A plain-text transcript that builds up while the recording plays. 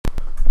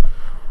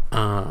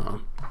Uh,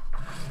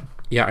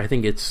 yeah, I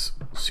think it's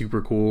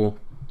super cool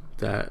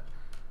that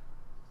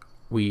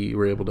we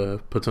were able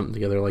to put something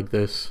together like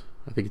this.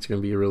 I think it's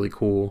going to be a really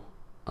cool,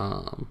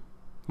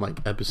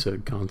 like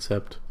episode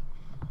concept.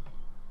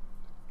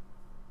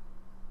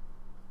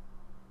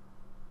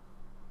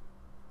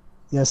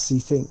 Yes, you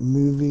think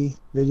movie,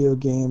 video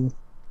game.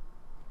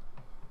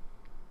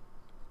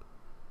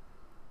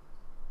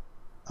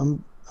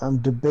 I'm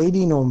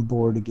debating on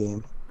board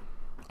game.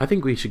 I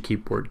think we should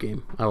keep board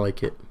game. I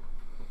like it.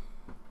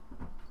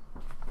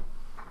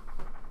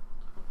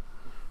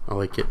 I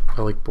like it.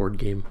 I like board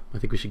game. I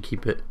think we should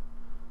keep it.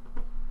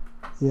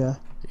 Yeah.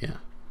 Yeah.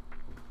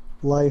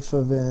 Life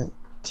event,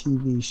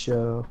 TV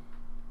show,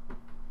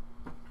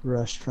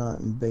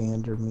 restaurant, and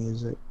band or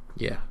music.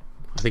 Yeah.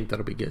 I think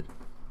that'll be good.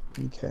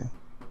 Okay.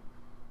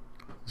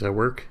 Does that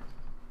work?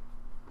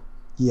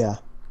 Yeah.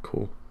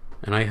 Cool.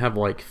 And I have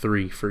like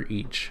 3 for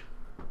each.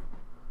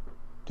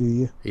 Do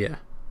you? Yeah.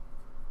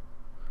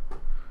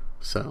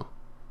 So.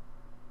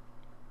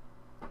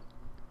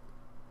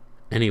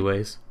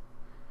 Anyways,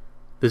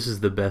 this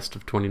is the best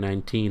of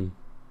 2019.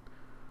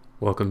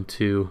 Welcome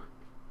to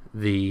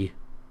the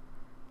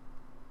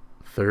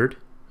third?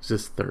 Is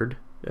this third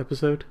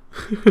episode?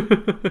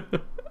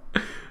 I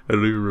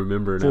don't even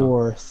remember now.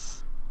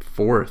 Fourth.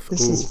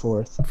 This is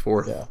fourth.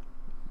 Fourth. Yeah.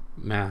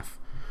 Math.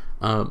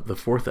 The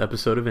 4th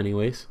episode of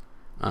Anyways.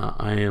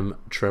 I am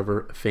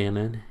Trevor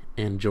Fannin,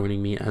 and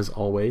joining me as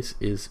always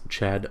is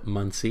Chad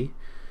Muncie.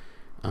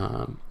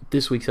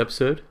 This week's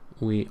episode,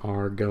 we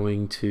are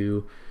going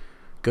to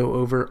go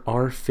over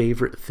our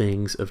favorite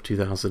things of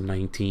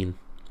 2019.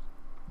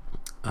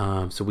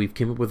 So we've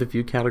came up with a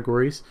few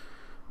categories,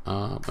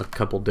 a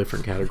couple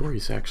different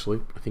categories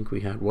actually. I think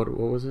we had what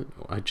was it?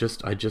 I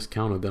just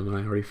counted them and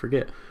I already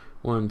forget.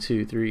 1,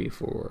 2, 3,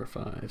 4,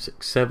 5,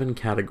 6, 7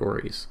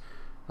 categories.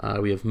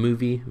 We have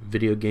movie,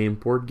 video game,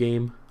 board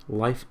game,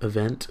 life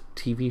event,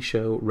 TV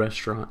show,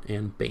 restaurant,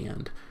 and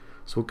band.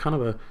 So kind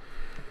of a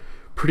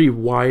pretty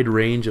wide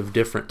range of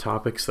different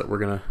topics that we're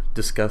going to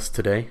discuss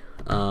today.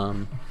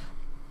 Kind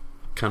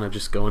of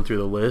just going through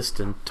the list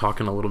and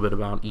talking a little bit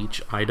about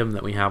each item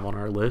that we have on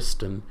our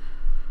list, and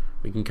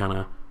we can kind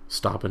of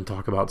stop and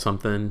talk about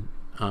something.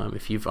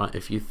 If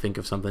you think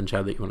of something,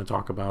 Chad, that you want to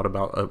talk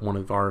about one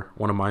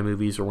of my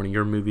movies or one of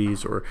your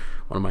movies or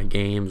one of my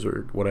games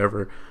or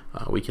whatever,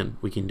 we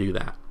can do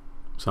that.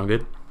 Sound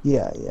good?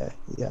 Yeah.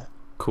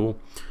 Cool.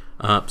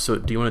 So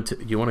do you want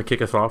to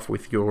kick us off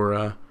with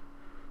your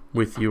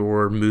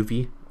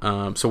movie?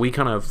 So we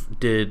kind of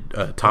did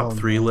a top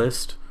 3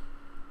 list.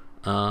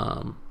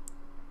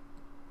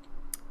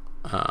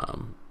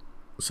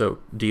 So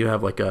do you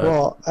have like a?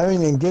 Well, I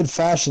mean, in good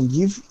fashion,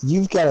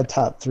 you've got a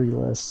top 3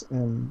 list,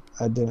 and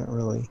I didn't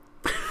really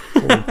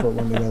fully put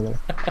one together.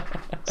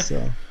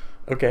 So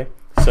okay.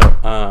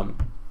 So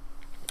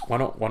why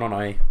don't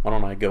I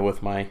go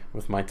with my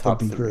top that'd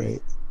be 3?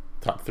 Great.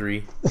 Top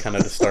 3 kind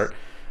of to start.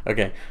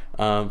 Okay.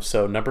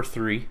 So number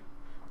 3.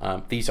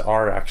 These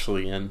are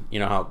actually in, you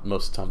know how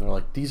most of the time they're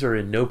like, these are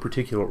in no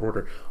particular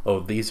order.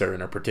 Oh, these are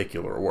in a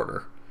particular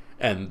order,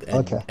 and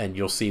Okay. and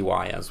you'll see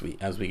why as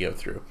we go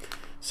through.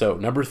 So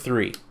number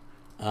 3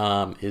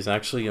 is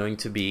actually going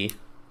to be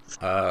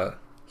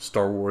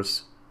Star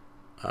Wars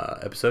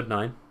Episode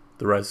 9,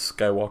 The Rise of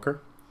Skywalker.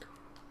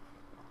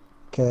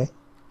 Okay.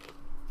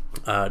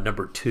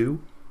 Number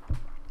 2,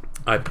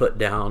 I put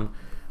down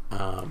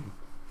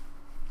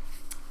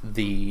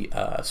the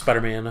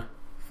Spider-Man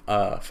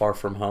Far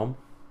From Home.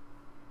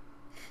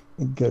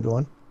 Good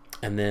one.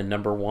 And then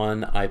number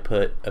 1, I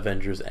put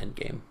Avengers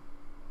Endgame.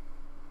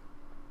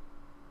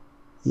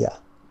 Yeah.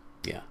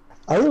 Yeah.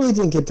 I really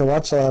didn't get to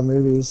watch a lot of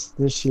movies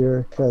this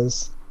year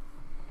because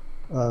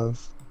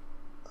of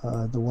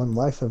the one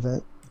life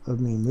event of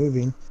me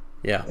moving.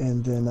 Yeah.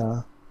 And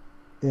then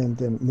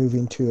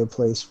moving to a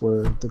place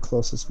where the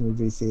closest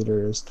movie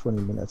theater is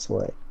 20 minutes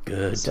away.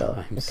 Good so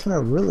times. It kind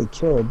of really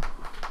killed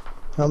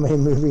how many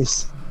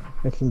movies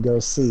I can go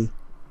see.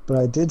 But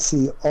I did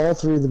see all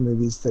 3 of the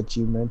movies that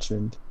you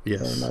mentioned.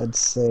 Yes. And I'd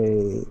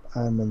say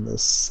I'm in the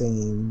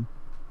same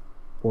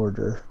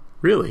order.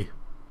 Really?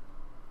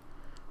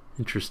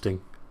 Interesting.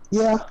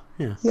 Yeah.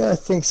 Yeah. Yeah, I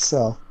think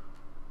so.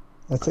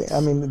 I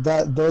mean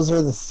those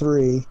are the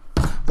 3.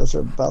 Those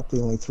are about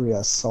the only 3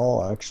 I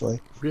saw actually.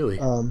 Really?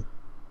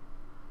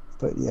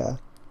 But yeah,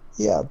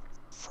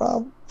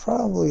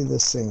 probably the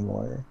same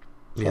order.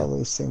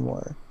 Probably same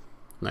order.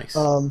 Nice.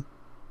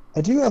 I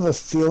do have a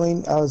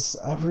feeling. I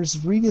was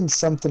reading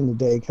something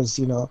today because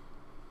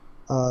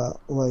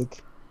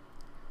like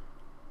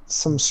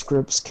some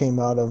scripts came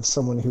out of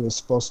someone who was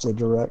supposed to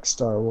direct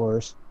Star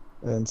Wars,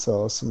 and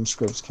so some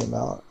scripts came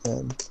out,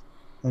 and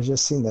I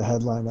just seen the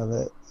headline of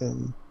it,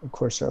 and of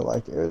course they're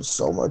like, it's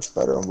so much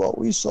better than what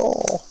we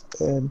saw,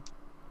 and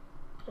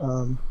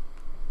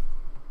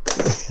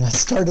I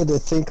started to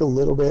think a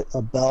little bit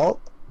about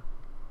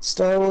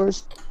Star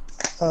Wars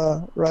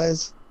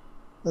Rise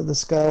of the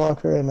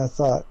Skywalker, and I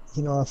thought,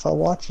 if I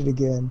watch it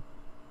again,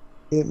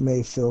 it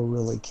may feel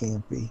really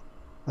campy.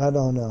 I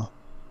don't know.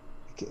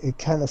 It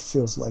kind of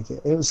feels like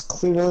it. It was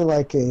clearly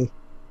like a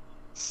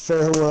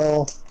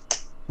farewell.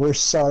 We're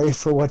sorry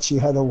for what you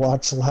had to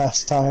watch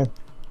last time,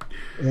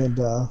 and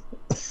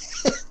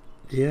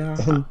Yeah,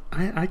 and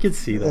I could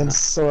see and that.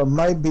 so it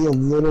might be a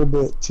little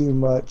bit too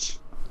much.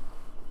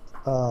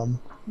 Um,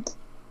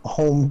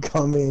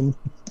 Homecoming,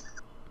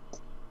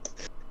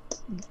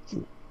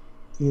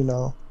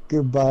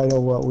 goodbye to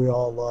what we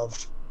all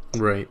loved.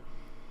 Right.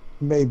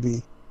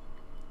 Maybe,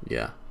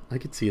 Yeah, I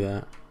could see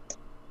that.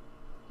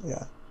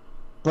 yeah,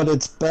 but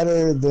it's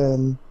better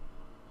than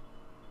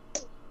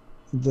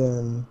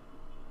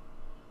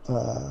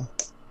uh,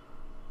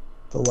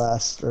 the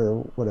last or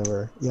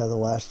whatever. Yeah, the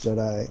Last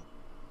Jedi.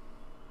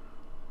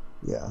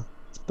 Yeah,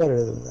 it's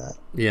better than that.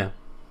 Yeah.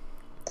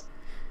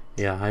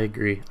 Yeah, I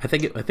agree. I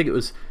think it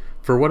was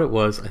for what it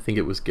was. I think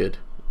it was good.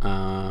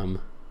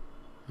 Um,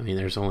 I mean,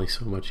 there's only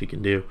so much you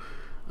can do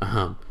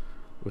um,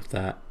 with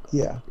that.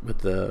 Yeah, With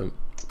the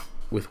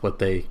with what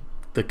they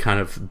the kind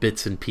of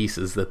bits and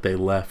pieces that they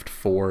left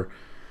for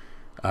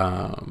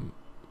um,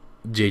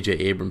 J.J.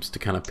 Abrams to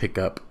kind of pick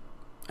up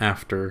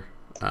after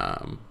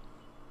um,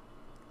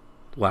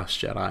 Last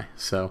Jedi.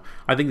 So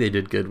I think they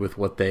did good with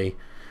what they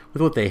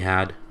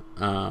had.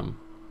 Um,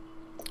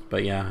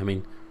 but yeah, I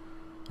mean,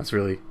 that's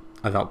really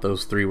I thought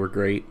those three were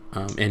great.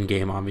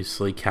 Endgame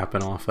obviously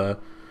capping off a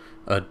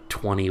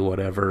 20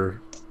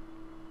 whatever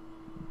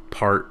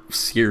part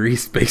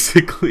series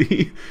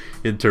basically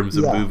in terms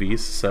of yeah,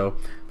 movies. So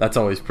that's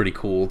always pretty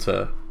cool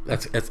to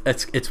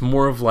it's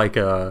more of like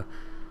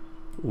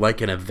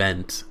an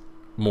event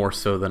more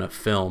so than a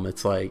film.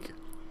 It's like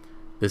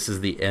this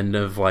is the end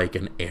of like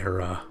an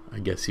era, I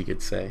guess you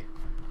could say.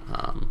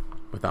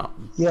 Without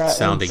yeah. And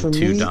sounding for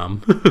too me,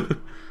 dumb.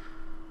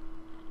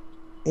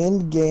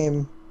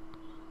 Endgame.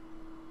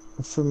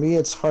 For me,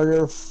 it's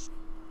harder.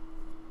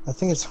 I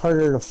think it's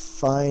harder to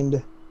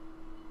find.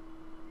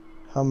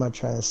 How am I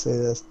trying to say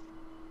this?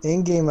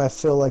 Endgame, I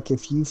feel like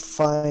if you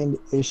find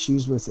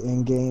issues with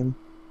Endgame,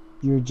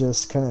 you're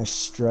just kind of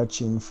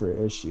stretching for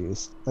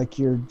issues. Like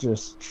you're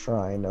just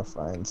trying to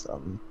find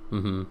something.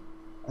 Mm-hmm.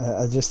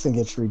 I just think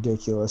it's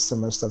ridiculous, some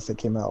of the stuff that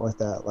came out with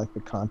that, like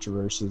the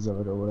controversies of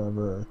it or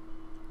whatever.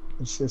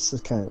 It's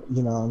just kind of,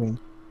 I mean,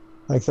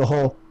 like the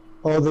whole,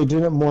 oh, they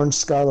didn't mourn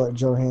Scarlett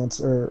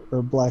Johansson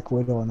or Black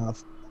Widow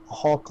enough.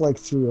 Hulk like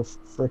threw a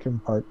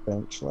freaking park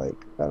bench,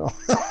 like I don't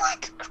know,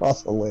 like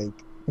across a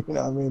lake. You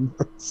know what I mean?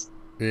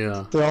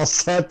 Yeah. They all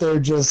sat there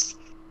just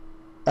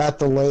at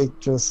the lake,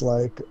 just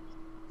like,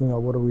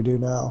 what do we do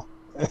now?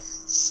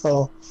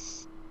 So,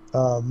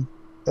 um,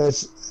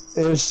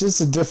 it's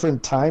just a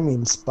different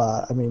timing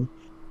spot. I mean,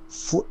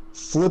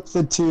 flip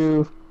the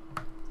two,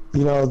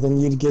 then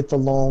you'd get the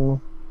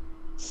long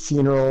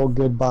funeral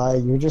goodbye.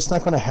 You're just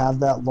not going to have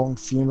that long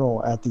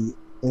funeral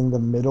in the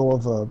middle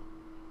of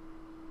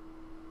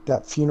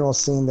that funeral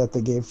scene that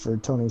they gave for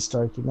Tony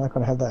Stark. You're not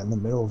going to have that in the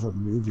middle of a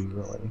movie,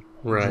 really.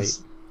 Right.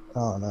 I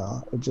don't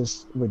know. It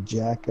just would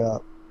jack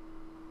up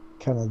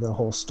kind of the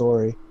whole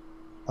story.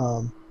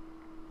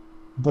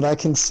 But I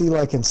can see,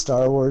 like in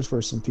Star Wars,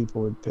 where some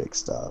people would pick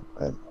stuff,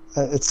 and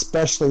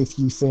especially if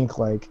you think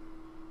like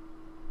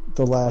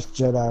The Last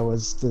Jedi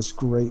was this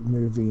great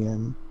movie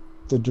and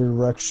the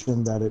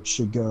direction that it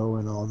should go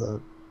and all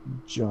the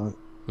junk.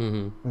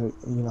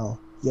 Mm-hmm.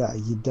 Yeah,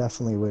 you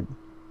definitely would.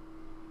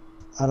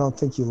 I don't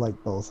think you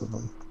like both of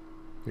them.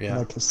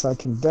 Yeah. So I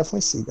can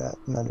definitely see that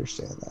and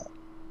understand that.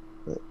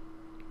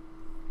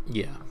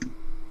 Yeah.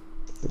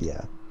 But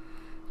yeah.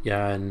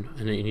 Yeah, and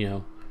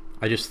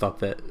I just thought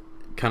that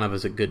kind of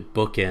as a good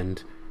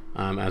bookend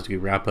as we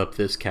wrap up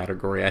this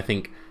category. I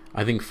think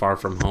Far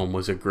From Home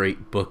was a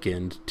great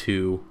bookend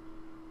to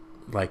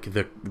like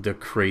the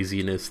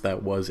craziness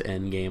that was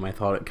Endgame. I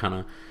thought it kind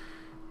of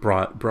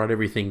brought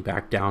everything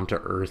back down to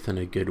earth in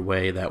a good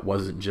way. That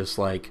wasn't just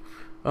like,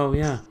 oh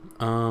yeah,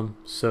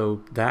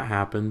 so that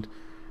happened.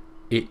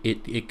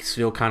 It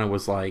still kind of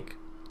was like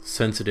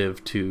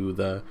sensitive to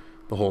the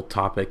whole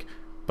topic,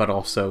 but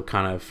also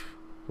kind of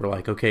we're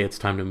like, okay, it's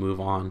time to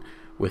move on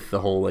with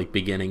the whole like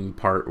beginning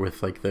part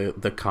with like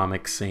the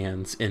Comic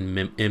Sans in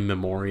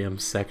memoriam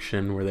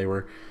section where they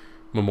were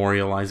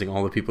memorializing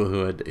all the people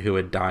who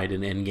had died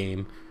in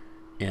Endgame,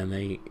 and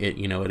it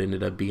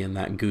ended up being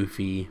that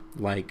goofy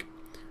like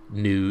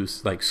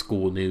news, like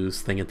school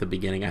news thing at the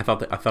beginning. I thought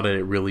that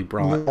it really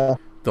brought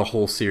the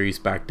whole series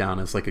back down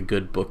as like a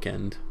good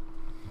bookend.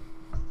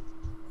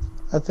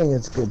 I think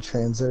it's good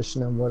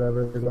transition in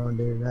whatever they're going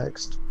to do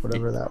next,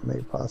 whatever that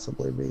may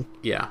possibly be.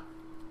 Yeah.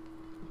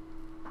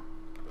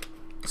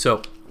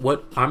 So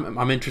what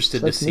I'm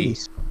interested to see,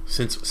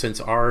 since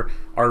our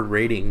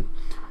rating,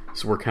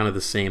 so we're kind of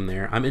the same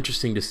there. I'm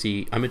interested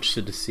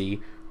to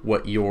see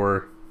what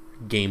your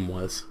game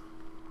was.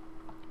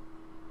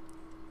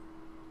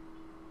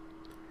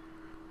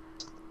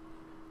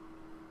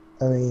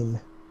 I mean,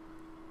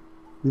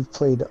 we've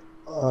played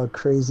a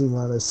crazy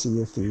amount of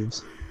Sea of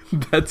Thieves.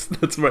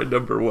 That's my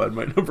number one.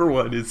 My number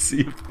one is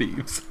Sea of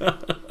Thieves.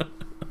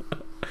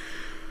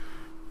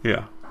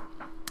 Yeah.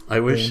 I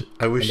wish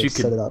you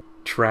could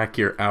track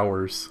your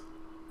hours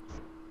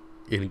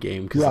in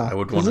game because I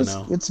would want to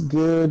know. It's a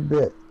good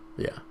bit.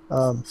 Yeah.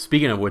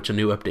 Speaking of which, a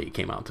new update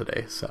came out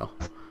today. So,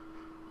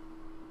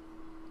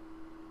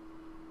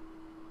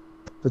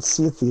 but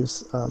Sea of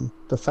Thieves,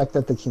 the fact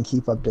that they can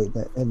keep updating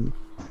it,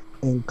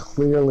 and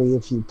clearly,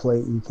 if you play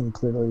it, you can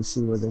clearly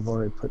see where they've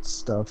already put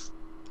stuff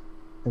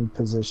in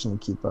position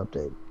to keep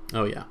updating.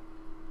 Oh yeah.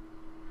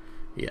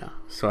 Yeah.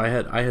 So I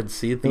had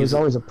Sea of Thieves. It was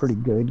always a pretty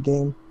good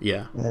game.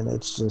 Yeah. And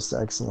it's just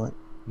excellent.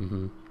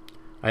 Mm-hmm.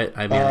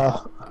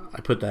 I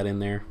put that in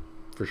there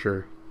for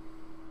sure.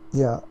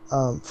 Yeah.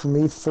 For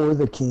me, For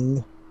the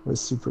King was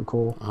super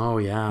cool. Oh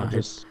yeah.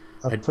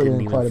 I put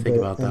in quite a bit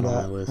about that on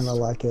my list. And I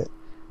like it.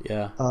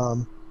 Yeah.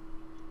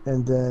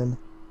 And then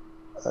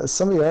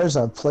some of the others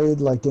I played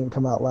didn't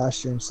come out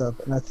last year and stuff,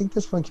 and I think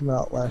this one came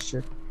out last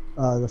year.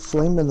 The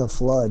Flame and the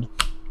Flood.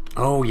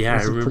 Oh yeah,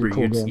 I remember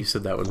you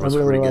said that one was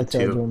really pretty good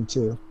too. That game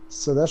too.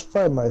 So that's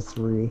probably my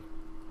 3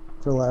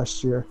 for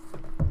last year.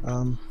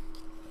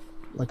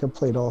 I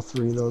played all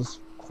 3 of those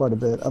quite a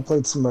bit. I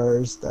played some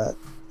others that,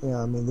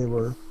 I mean, they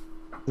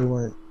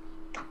weren't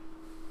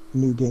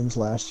new games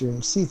last year.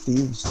 And Sea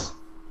Thieves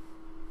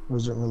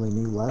wasn't really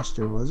new last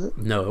year, was it?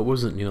 No, it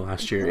wasn't new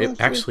last year.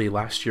 Actually,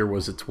 last year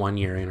was its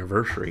 1-year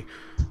anniversary.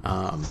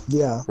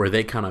 Yeah. Where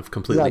they kind of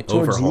completely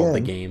overhauled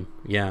the game.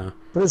 Yeah.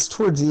 But it's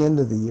towards the end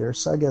of the year,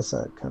 so I guess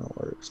that kind of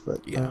works.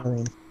 But yeah. I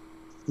mean,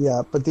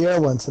 yeah. But the other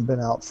ones have been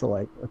out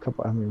for a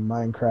couple. I mean,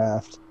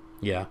 Minecraft.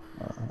 Yeah.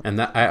 And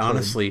that I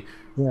honestly,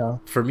 yeah.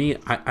 For me,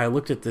 I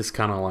looked at this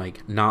kind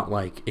of not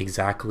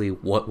exactly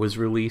what was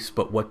released,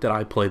 but what did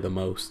I play the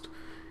most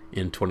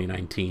in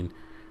 2019,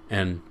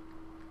 and.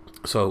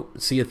 So,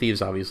 Sea of Thieves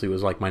obviously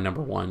was my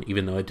number 1,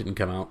 even though it didn't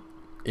come out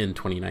in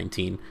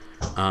 2019.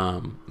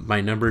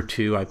 My number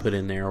 2 I put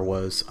in there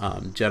was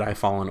Jedi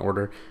Fallen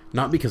Order,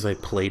 not because I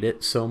played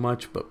it so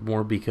much, but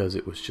more because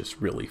it was just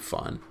really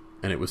fun,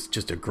 and it was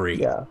just a great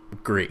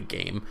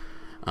game.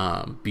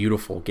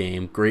 Beautiful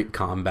game, great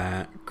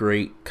combat,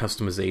 great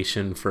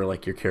customization for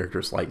your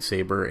character's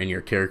lightsaber and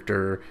your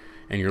character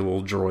and your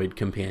little droid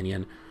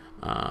companion.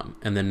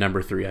 And then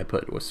number 3 I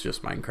put was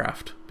just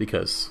Minecraft,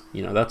 because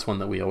that's one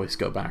that we always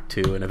go back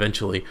to, and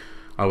eventually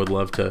I would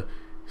love to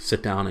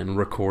sit down and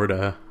record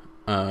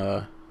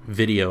a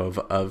video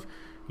of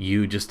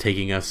you just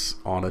taking us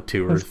on a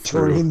tour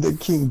through the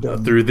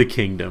kingdom. Through the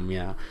kingdom,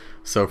 yeah.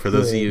 So for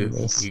those of you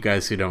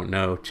guys who don't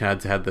know,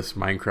 Chad's had this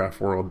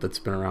Minecraft world that's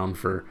been around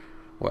for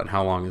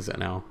how long is it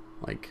now?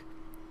 I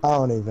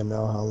don't even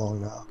know how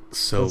long now.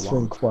 It's long.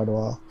 Been quite a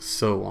while.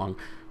 So long.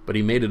 But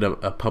he made it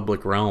a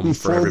public realm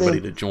for everybody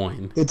to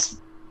join.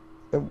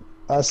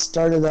 I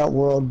started that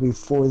world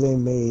before they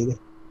did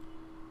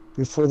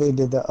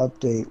the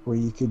update where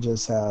you could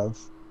just have.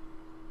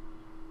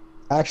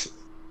 Actually,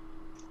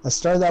 I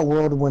started that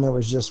world when it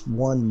was just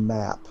one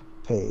map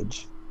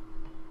page.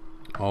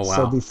 Oh wow!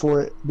 So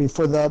before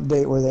the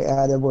update where they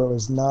added where it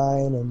was 9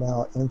 and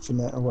now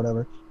infinite or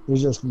whatever, it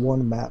was just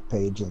one map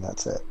page and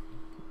that's it.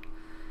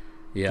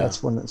 Yeah.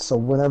 That's when. So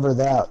whenever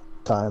that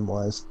time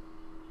was.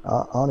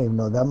 I don't even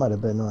know. That might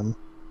have been on.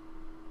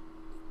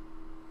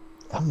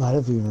 That might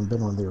have even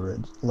been on the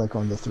original,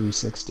 on the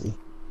 360.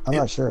 I'm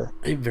not sure.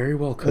 It very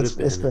well could have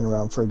been. It's been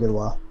around for a good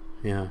while.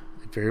 Yeah,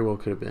 it very well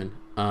could have been.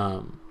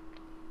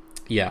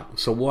 Yeah.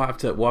 So we'll have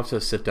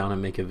to sit down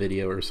and make a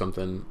video or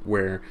something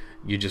where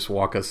you just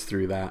walk us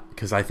through that,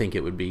 because I think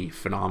it would be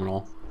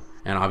phenomenal.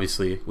 And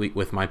obviously,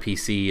 with my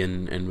PC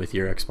and with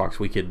your Xbox,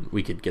 we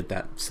could get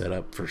that set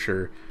up for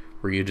sure,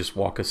 where you just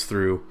walk us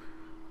through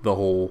the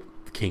whole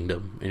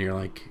kingdom, and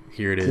you're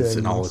here it is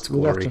in all its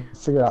glory. We have to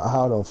figure out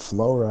how it'll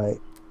flow right,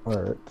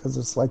 or because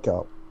it's I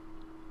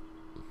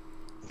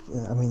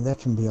mean, that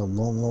can be a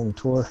long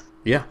tour.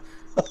 Yeah.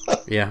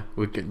 Yeah,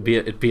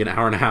 it'd be an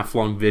hour and a half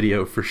long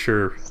video for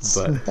sure,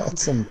 but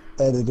that's some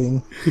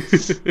editing.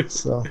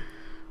 So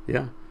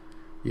yeah.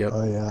 Yep.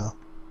 Oh yeah.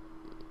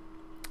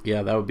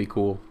 Yeah, that would be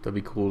cool. That'd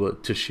be cool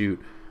to shoot.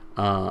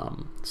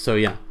 So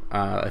yeah,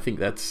 I think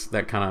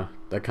that kind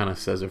of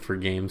says it for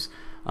games.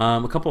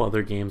 A couple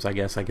other games I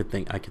guess I could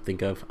think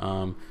of.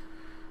 I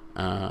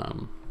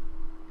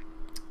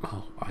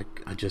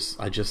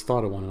just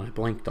thought of one and I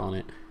blanked on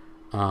it.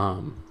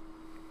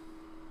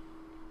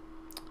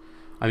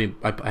 I mean,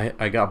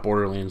 I got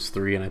Borderlands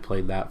 3 and I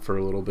played that for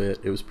a little bit.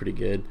 It was pretty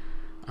good.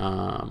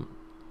 I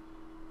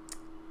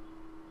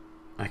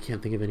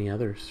can't think of any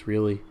others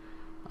really.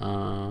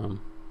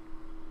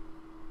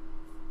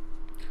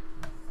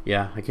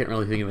 Yeah, I can't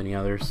really think of any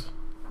others.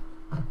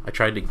 I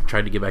tried to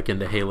get back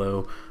into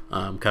Halo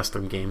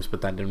custom games,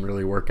 but that didn't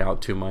really work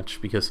out too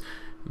much because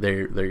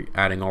they're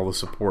adding all the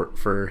support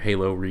for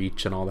Halo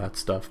Reach and all that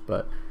stuff.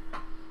 But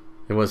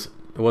it wasn't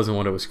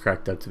what it was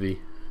cracked up to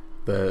be.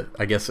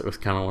 I guess it was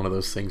kind of one of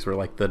those things where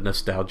the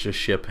nostalgia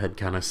ship had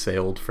kind of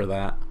sailed for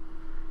that.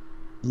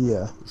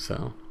 Yeah.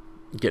 So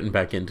getting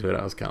back into it,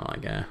 I was kind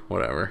of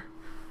whatever.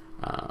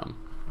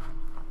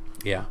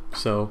 Yeah.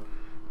 So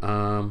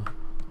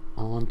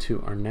on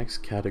to our next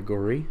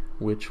category,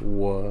 which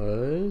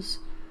was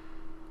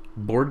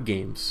board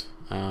games.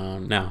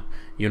 Now,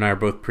 you and I are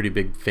both pretty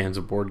big fans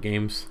of board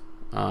games.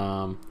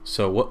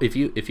 So what if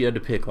you had to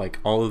pick like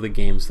all of the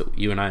games that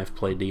you and I have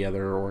played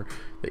together, or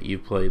that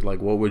you've played,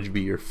 like what would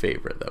be your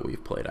favorite that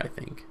we've played? I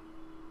think,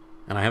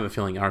 and I have a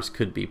feeling ours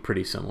could be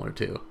pretty similar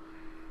too.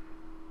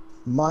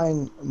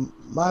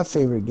 My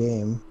favorite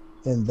game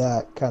in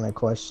that kind of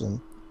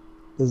question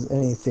is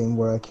anything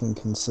where I can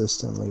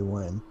consistently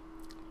win,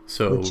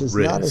 So which is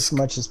not as Risk.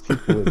 much as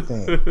people would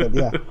think. But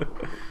yeah,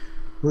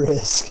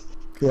 Risk.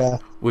 Yeah.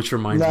 Which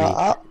reminds No, me,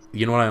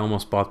 you know what I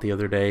almost bought the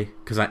other day?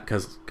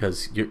 Because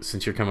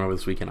since you're coming over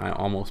this weekend, I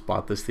almost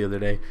bought this the other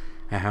day.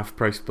 At Half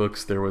Price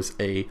Books, there was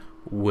a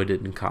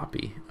wooden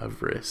copy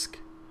of Risk.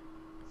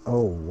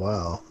 oh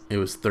wow, It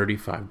was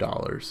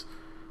 $35,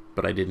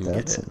 but I didn't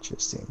get that's it.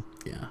 interesting.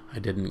 Yeah, I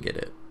didn't get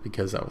it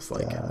because I was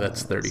like,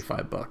 that's That's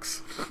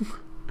 $35.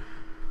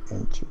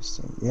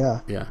 interesting.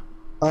 Yeah. Yeah,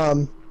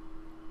 Um.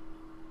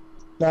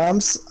 Now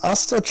I'll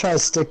still try to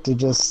stick to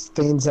just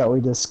things that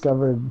we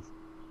discovered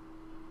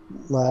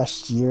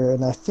last year,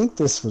 and I think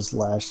this was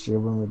last year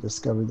when we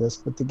discovered this.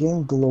 But the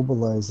game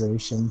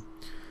Globalization,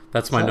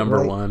 that's is my that number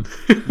right? one.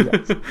 Yeah.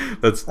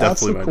 That's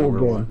That's a definitely my cool number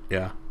game. one.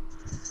 Yeah,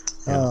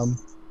 yeah,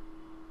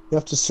 You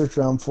have to search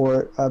around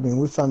for it. I mean,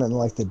 we found it in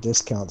like the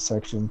discount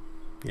section.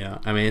 yeah.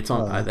 I mean, it's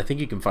on. Uh, I think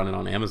you can find it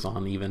on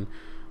Amazon even.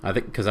 I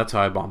think because that's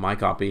how I bought my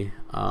copy.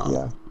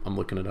 yeah, I'm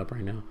looking it up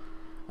right now.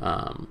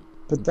 Um,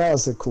 but that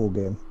was a cool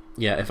game.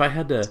 yeah, if I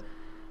had to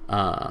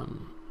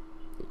um,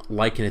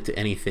 liken it to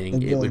anything,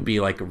 And it would then be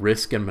like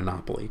Risk and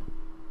Monopoly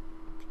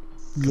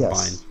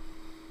combined. yes,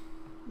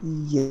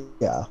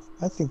 yeah,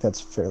 I think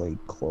that's fairly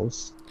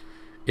close.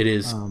 It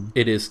is. Um,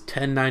 It is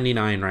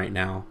 $10.99 right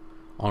now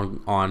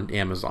on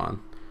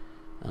Amazon.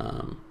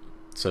 Um,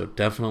 so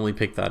definitely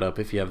pick that up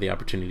if you have the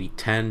opportunity.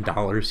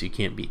 $10, you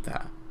can't beat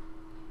that.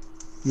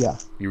 yeah,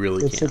 You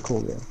really it's a can't.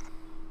 cool game,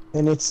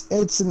 and it's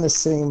in the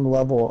same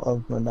level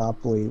of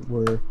Monopoly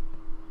where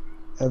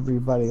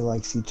everybody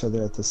likes each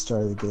other at the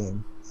start of the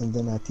game, and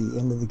then at the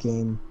end of the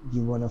game,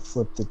 you want to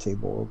flip the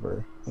table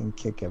over and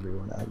kick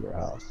everyone out of your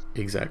house.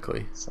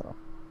 Exactly. So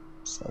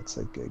it's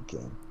a good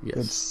game,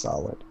 good Yes.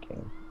 solid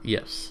game.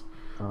 Yes.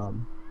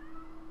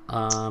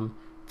 Um,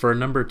 For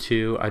number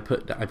two, I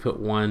put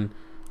one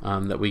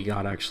that we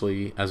got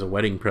actually as a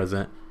wedding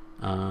present,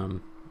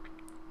 um,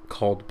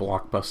 called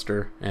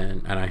Blockbuster,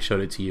 and I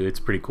showed it to you. It's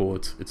pretty cool.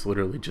 It's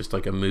literally just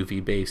like a movie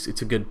based.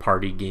 It's a good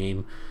party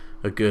game,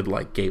 a good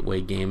like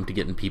gateway game to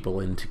getting people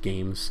into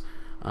games.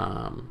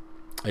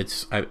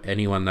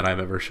 Anyone that I've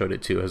ever showed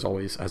it to has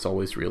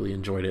always really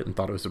enjoyed it and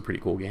thought it was a pretty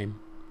cool game.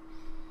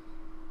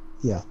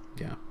 yeah,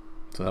 Yeah,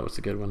 so that was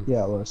a good one.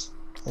 yeah, it was.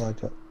 I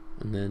liked it.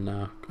 And then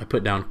I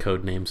put down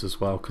Code Names as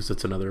well because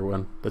it's another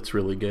one that's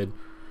really good.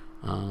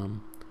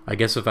 I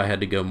guess if I had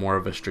to go more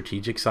of a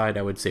strategic side,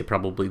 I would say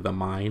probably The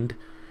Mind,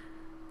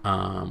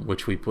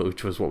 which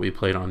was what we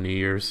played on New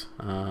Year's.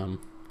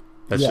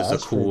 That's Yeah, just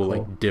that's a pretty cool, cool.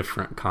 like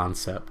different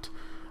concept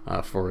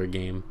for a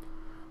game,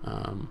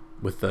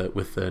 with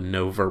the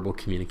no verbal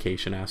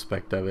communication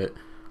aspect of it.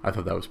 I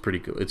thought that was pretty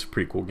cool. It's a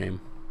pretty cool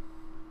game.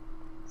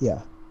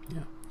 Yeah.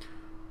 Yeah.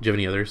 Do you have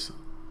any others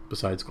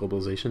besides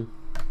Globalization?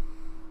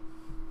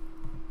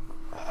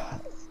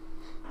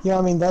 Yeah,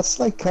 I mean that's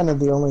like kind of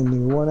the only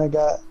new one I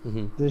got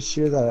Mm-hmm. this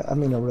year that I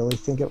mean I really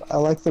think of. I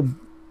like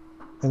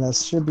and I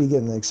should be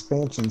getting the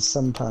expansion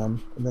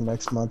sometime in the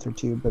next month or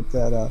two. But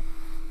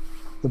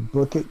the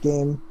Book It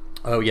game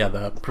Oh yeah,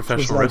 the was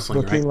professional like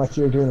wrestling, booking right? like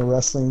you're doing a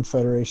wrestling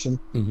federation.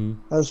 Mm-hmm.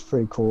 That was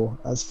pretty cool.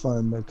 That was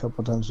fun. A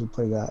couple times we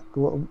played that.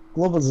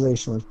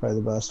 Globalization was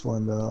probably the best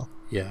one though.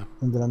 Yeah.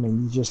 And then I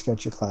mean you just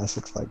got your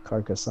classics like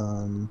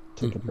Carcassonne,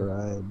 Ticket to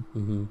Ride.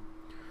 Mm-hmm.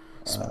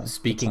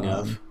 Speaking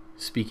Catan.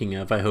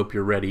 of, I hope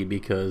you're ready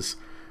because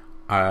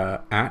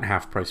at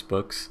Half Price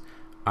Books,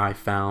 I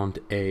found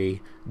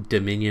a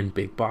Dominion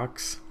big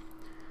box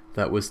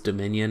that was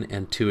Dominion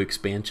and 2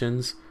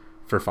 expansions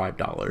for $5.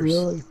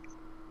 Really?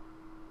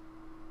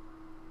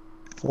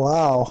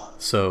 Wow.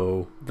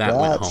 So that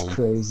went That's home.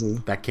 crazy.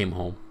 That came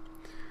home.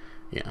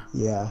 Yeah.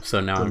 Yeah. So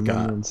now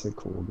Dominion's a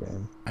cool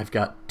game. I've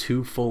got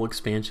 2 full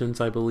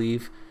expansions, I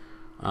believe,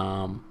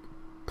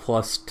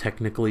 plus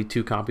technically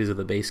 2 copies of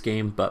the base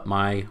game. But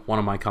one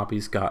of my copy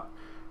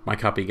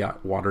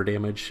got water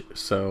damage,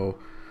 so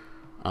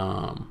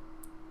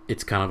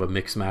it's kind of a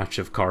mixed match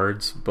of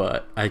cards.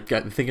 But I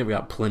think I've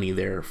got plenty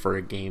there for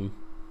a game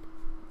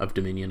of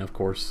Dominion. Of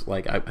course,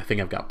 like I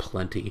think I've got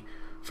plenty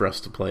for us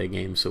to play a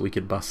game, so we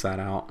could bust that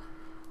out,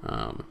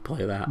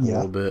 play that a Yeah.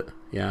 little bit.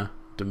 Yeah,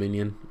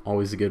 Dominion,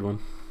 always a good one.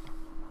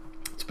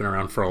 It's been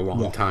around for a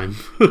long Yeah. time.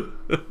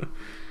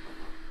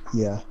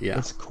 Yeah. Yeah.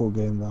 It's a cool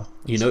game though.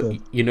 You It's know,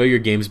 good. your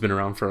game's been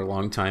around for a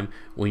long time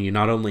when you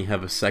not only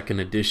have a second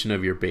edition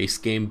of your base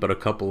game, but a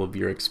couple of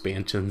your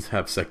expansions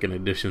have second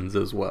editions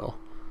as well.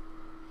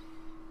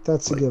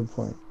 That's a like- good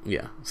point.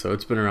 Yeah, so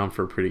it's been around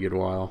for a pretty good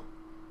while.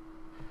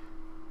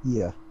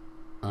 Yeah.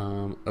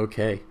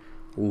 Okay,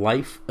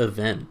 Life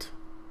Event.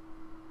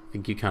 I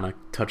think you kind of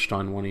touched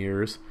on one of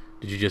yours.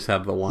 Did you just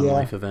have the one Yeah.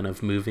 Life Event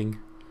of moving?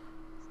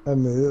 I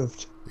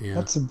moved. Yeah,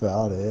 That's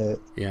about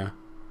it. yeah,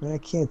 I mean, I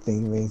can't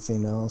think of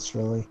anything else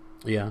really.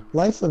 yeah.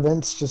 Life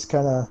events just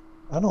kind of,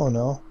 I don't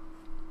know.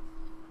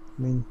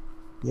 mean,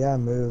 yeah, I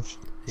moved.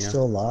 Yeah.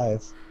 Still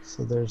alive.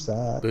 So there's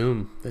that.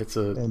 Boom. That's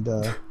a And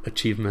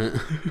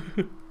achievement.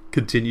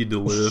 Continued to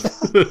live.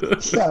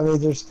 yeah, I mean,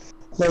 there's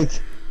like,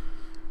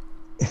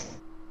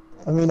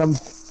 I mean, I'm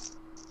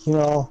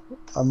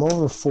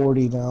over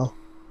 40 now,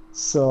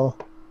 so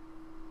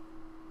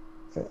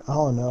I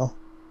don't know.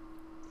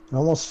 It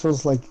almost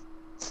feels like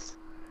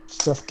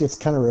stuff gets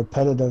kind of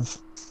repetitive,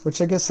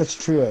 which I guess that's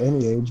true at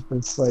any age. But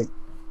it's like,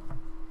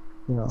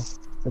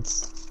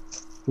 it's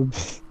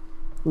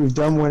we've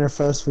done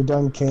Winterfest, we've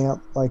done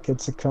camp. Like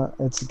it's a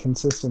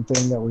consistent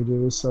thing that we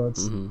do. So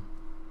it's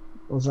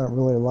those aren't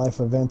really life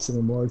events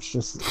anymore. It's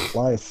just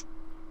life.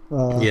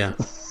 Yeah.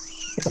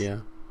 Yeah.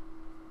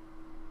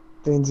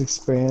 Things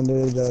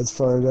expanded as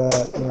far as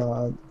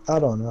that. I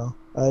don't know.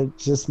 I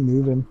just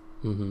moving,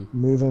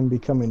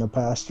 becoming a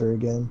pastor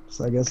again.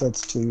 So I guess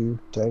that's 2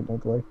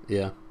 technically.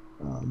 Yeah.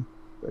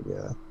 But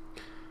yeah.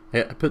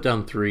 I put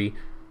down 3,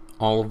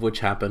 all of which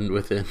happened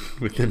within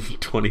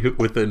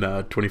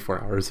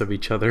 24 hours of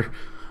each other.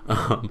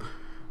 I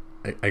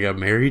got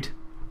married.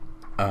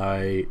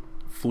 I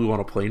flew on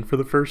a plane for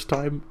the first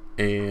time,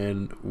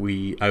 and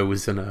I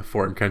was in a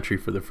foreign country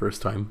for the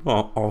first time.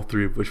 All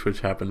 3 of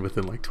which happened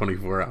within like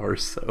 24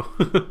 hours. So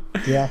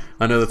yeah,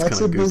 I know that's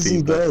kind of goofy,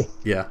 busy day.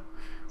 But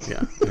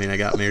yeah. I mean, I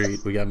got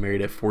married. We got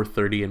married at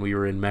 4:30, and we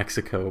were in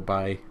Mexico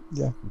by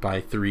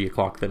 3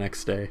 o'clock the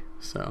next day.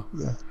 So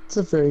yeah, it's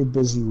a very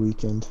busy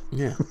weekend.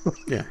 Yeah,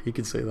 you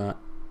could say that.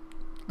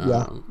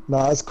 Yeah,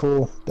 no, it's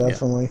cool.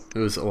 Definitely, it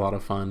was a lot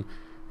of fun.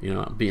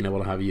 Being able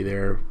to have you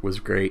there was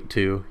great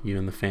too. You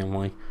and the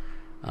family.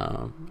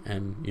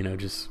 And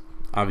just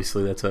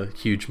obviously that's a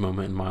huge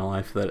moment in my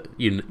life that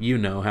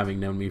having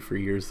known me for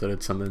years, that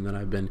it's something that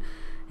I've been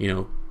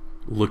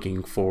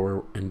looking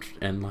for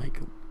and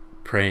like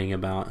praying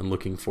about and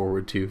looking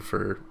forward to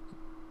for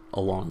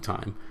a long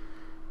time,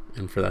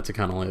 and for that to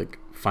kind of like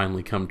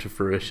finally come to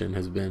fruition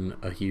has been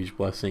a huge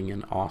blessing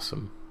and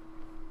awesome.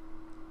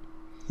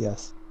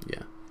 Yes.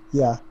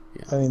 Yeah.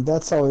 I mean,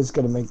 that's always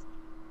going to make,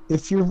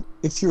 if your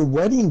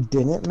wedding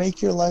didn't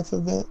make your life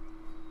event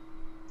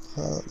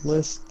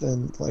list,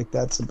 then like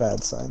that's a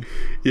bad sign.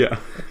 Yeah.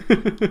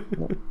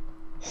 And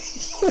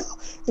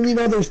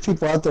there's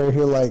people out there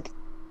who like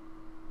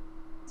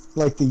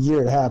the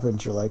year it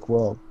happened, you're like,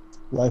 well,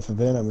 life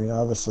event, I mean,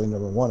 obviously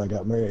number 1, I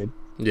got married.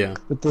 Yeah.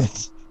 But then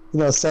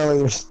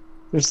sadly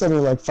there's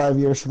something like 5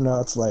 years from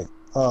now, it's like,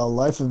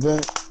 life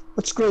event,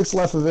 what's the greatest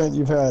life event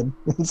you've had?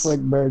 It's like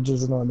marriage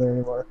isn't on there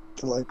anymore.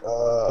 You're like,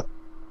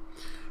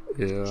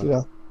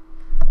 yeah.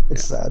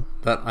 It's sad.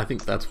 I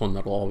think that's one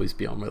that'll always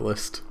be on my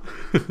list.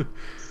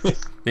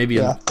 maybe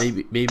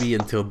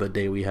until the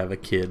day we have a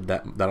kid,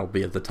 that'll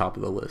be at the top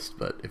of the list.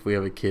 But if we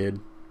have a kid,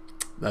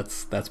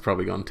 that's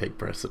probably going to take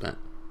precedent,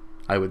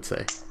 I would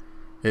say.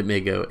 It may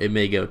go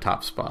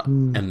top spot,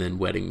 and then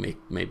wedding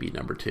may be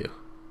number 2.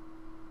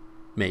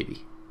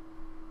 Maybe.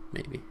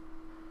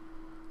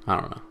 I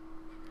don't know.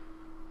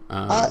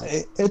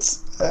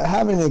 It's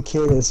having a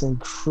kid is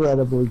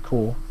incredibly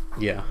cool.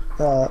 Yeah.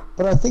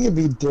 But I think it'd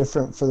be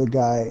different for the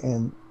guy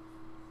and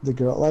the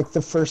girl. Like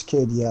the first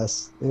kid,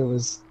 yes, it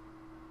was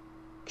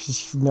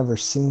because you've never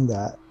seen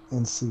that,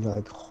 and so you're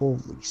like, holy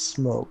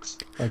smokes,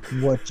 like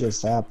what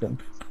just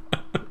happened?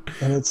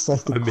 And it's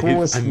like the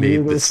coolest, I made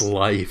weirdest, this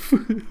life,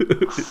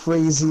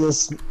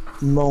 craziest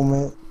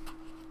moment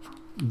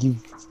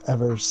you've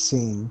ever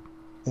seen,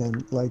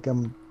 and like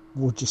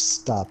we'll just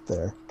stop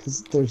there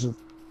because there's a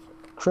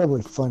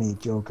incredibly funny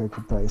joke I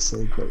could probably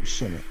say, but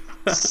shouldn't.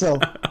 So,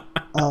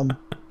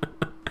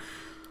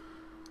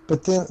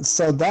 but then,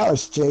 so that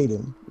was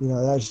Jaden. That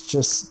was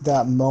just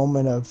that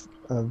moment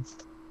of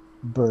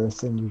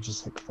birth, and you're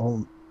just like,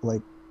 oh,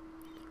 like,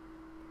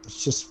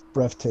 it's just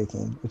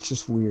breathtaking. It's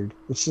just weird.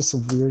 It's just a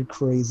weird,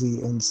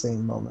 crazy,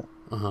 insane moment.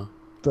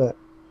 But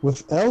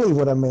with Ellie,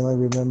 what I mainly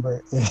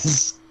remember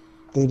is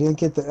they didn't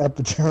get the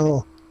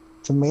epidural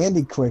to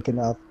Mandy quick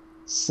enough,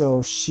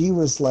 so she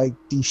was like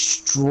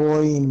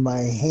destroying my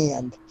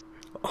hand.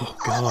 Oh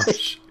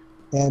gosh.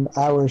 And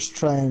I was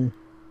trying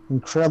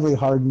incredibly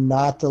hard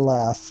not to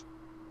laugh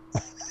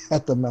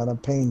at the amount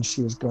of pain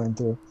she was going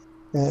through.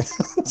 And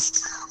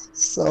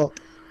so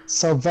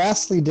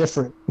vastly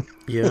different.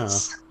 Yeah.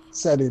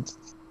 Settings.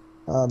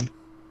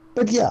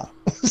 But yeah.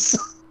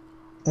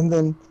 And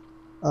then,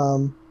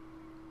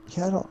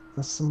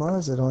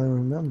 Samara's I don't even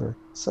remember.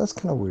 So that's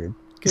kind of weird.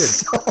 Good.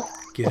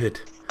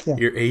 Good. Yeah,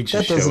 your age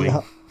is showing.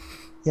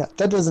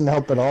 That doesn't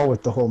help at all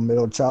with the whole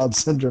middle child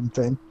syndrome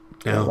thing.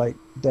 No. Like,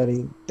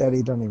 daddy don't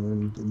even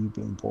remember you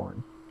being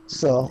born.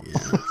 So,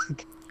 yeah.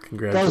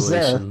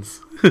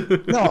 Congratulations.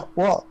 No,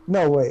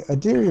 wait. I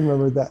do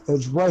remember that. It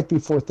was right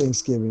before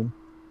Thanksgiving.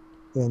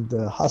 And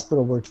the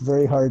hospital worked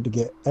very hard to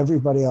get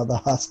everybody out of the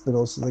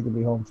hospital so they could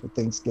be home for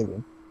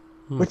Thanksgiving.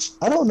 Which,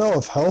 I don't know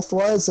if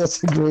health-wise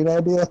that's a great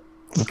idea.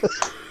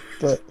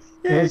 But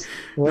it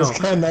was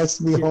kind of nice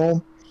to be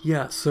home.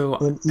 Yeah,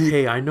 so,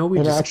 hey, I know we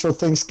actual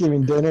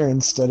Thanksgiving dinner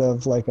instead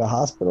of like a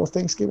hospital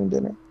Thanksgiving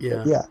dinner.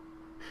 Yeah. Yeah.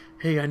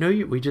 Hey, I know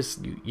we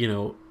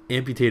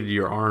amputated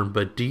your arm,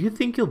 but do you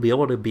think you'll be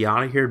able to be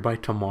out of here by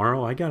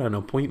tomorrow? I got an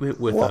appointment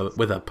with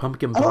a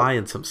pumpkin pie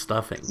and some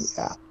stuffing.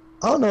 Yeah,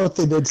 I don't know if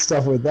they did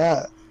stuff with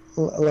that,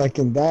 like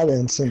in that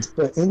instance,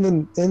 but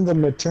in the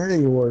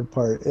maternity ward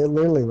part, it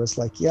literally was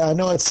like, yeah, I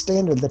know it's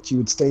standard that you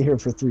would stay here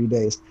for 3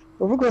 days,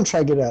 but we're going to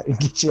try to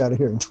get you out of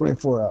here in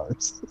 24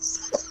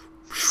 hours.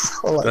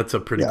 So, like, that's a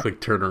pretty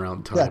quick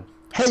turnaround time. Yeah.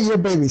 Hey, your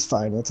baby's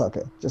fine. It's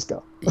okay. Just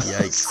go.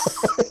 Yikes.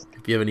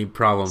 If you have any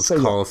problems,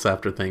 call us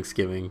after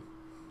Thanksgiving.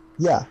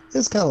 Yeah,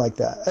 it's kind of like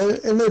that.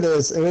 And it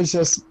is. It was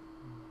just,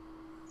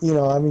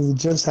 you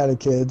just had a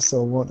kid,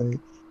 so want to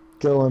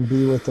go and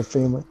be with the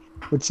family,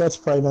 which that's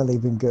probably not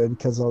even good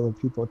because all the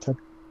people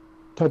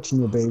touching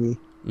your baby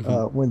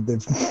when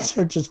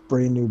they're just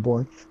brand new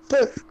born.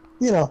 But,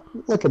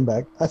 looking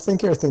back, I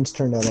think everything's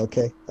turned out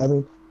okay. I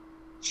mean,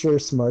 sure,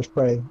 Smart's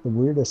probably the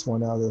weirdest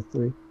one out of the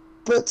three.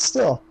 But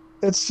still,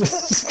 it's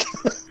just...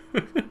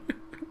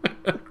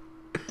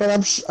 But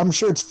I'm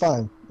sure it's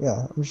fine.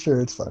 Yeah, I'm sure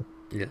it's fine.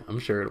 Yeah, I'm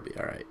sure it'll be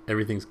all right.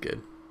 Everything's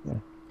good. Yeah.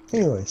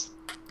 Anyways,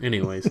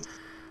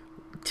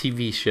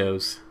 TV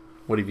shows.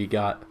 What have you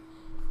got?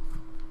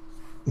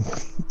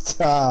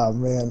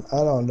 Man, I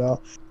don't know.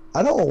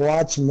 I don't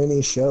watch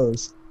many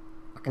shows.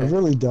 Okay. I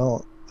really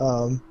don't.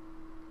 I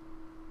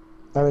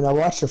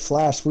watched The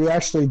Flash. We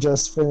actually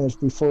just finished,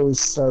 before we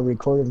started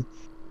recording,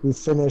 we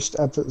finished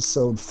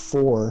episode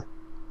 4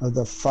 of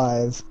the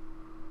 5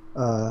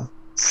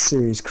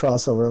 series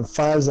crossover. And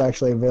 5 is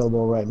actually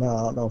available right now.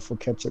 I don't know if we'll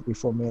catch it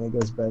before Manny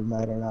goes to bed at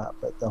night or not,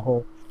 but the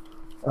whole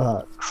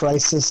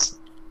Crisis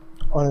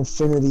on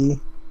Infinity.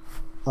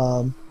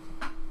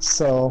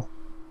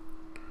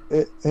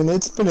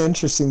 It's been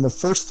interesting. The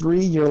first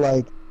 3, you're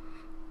like,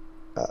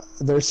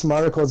 there's some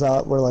articles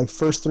out where like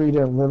first 3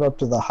 didn't live up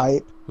to the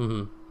hype.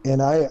 Mm-hmm.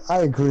 And I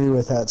agree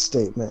with that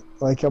statement.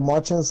 Like, I'm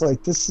watching, it's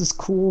like, this is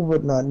cool,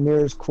 but not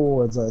near as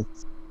cool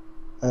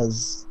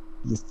as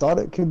you thought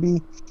it could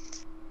be.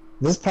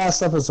 This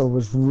past episode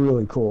was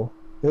really cool.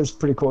 It was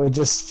pretty cool. It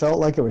just felt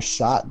like it was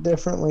shot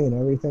differently and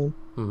everything.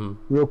 Mm-hmm.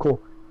 Real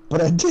cool.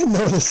 But I did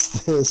notice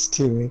this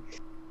to me.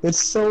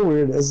 It's so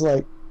weird. It's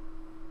like,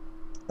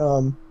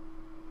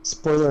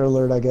 spoiler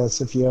alert, I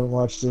guess, if you haven't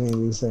watched any of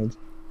these things.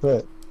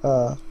 But,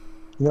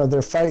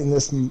 they're fighting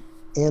this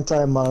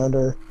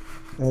anti-monitor,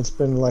 and it's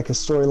been like a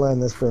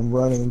storyline that's been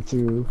running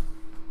through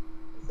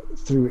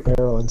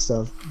Arrow and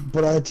stuff.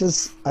 But I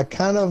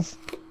kind of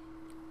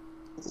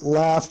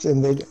laughed,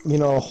 and they,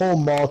 a whole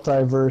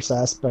multiverse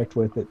aspect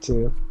with it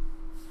too.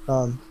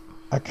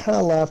 I kind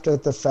of laughed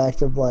at the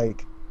fact of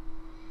like,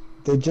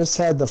 they just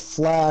had the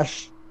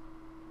Flash,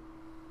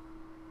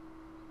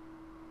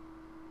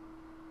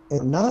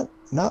 and not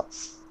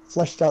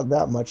fleshed out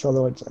that much,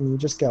 although you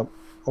just got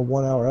a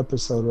 1-hour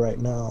episode right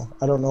now.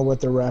 I don't know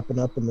what they're wrapping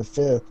up in the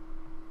 5th.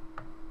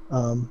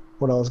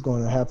 What else is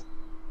going to happen?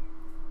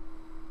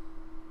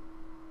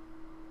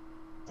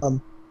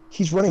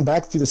 He's running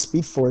back through the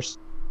Speed Force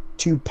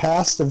to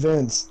past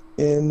events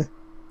in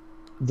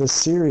the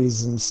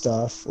series and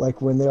stuff,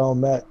 like when they all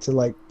met to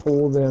like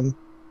pull them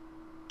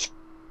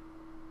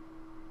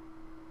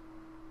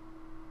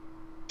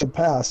to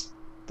past.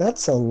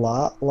 That's a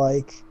lot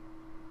like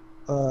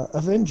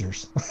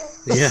Avengers.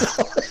 Yeah.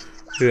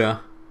 Yeah.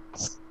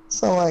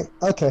 So like,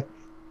 okay.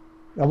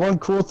 Now one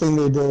cool thing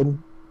they did,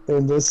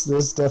 and this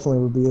definitely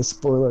would be a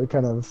spoiler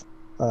kind of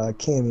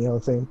cameo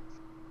thing,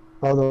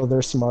 although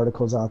there's some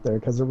articles out there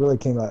because it really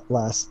came out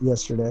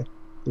yesterday,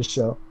 this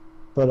show.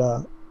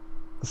 But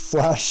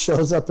Flash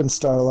shows up in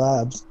Star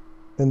Labs,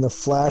 and the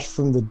Flash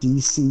from the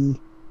DC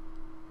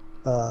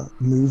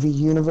movie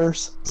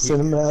universe,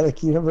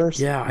 cinematic universe.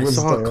 Yeah, I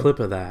saw a clip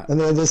of that. And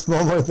then this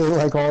moment they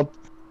like all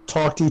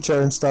talk to each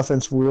other and stuff,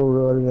 and it's real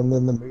weird, and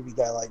then the movie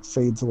guy like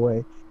fades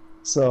away.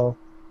 So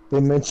they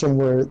mentioned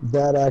where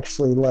that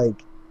actually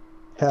like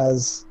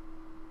has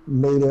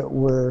made it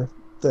where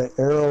the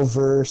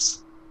Arrowverse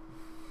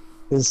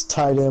is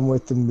tied in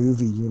with the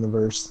movie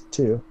universe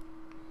too,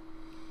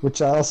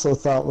 which I also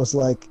thought was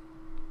like,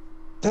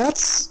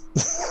 that's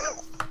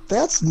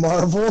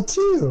Marvel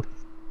too.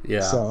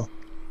 Yeah. So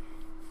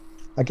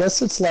I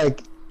guess it's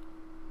like,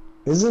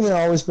 isn't it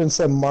always been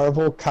said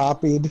Marvel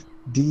copied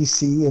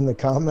DC in the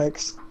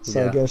comics? So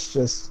yeah. I guess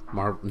just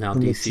now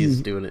DC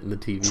is doing it in the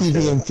TV show.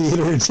 TV and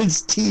theater, it's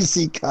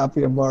DC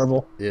copy of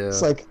Marvel. Yeah.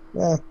 It's like,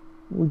 it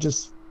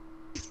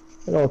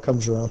all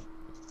comes around.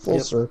 Full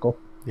circle.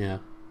 Yeah.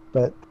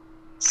 But,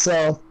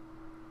 so,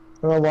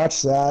 I'm going to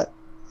watch that.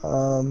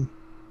 And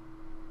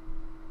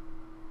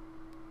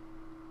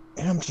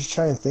I'm just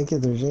trying to think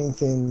if there's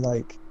anything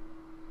like,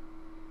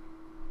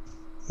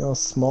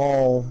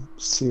 small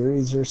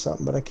series or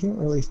something, but I can't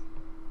really.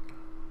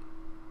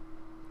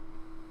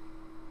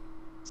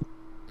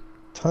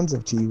 Tons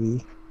of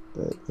TV,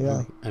 but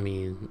yeah. I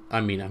mean,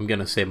 I'm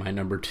gonna say my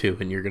number 2,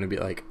 and you're gonna be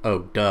like,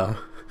 "Oh, duh."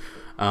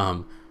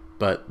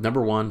 But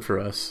number 1 for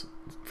us,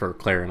 for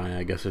Claire and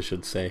I guess I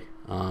should say,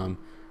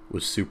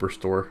 was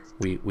Superstore.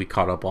 We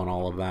caught up on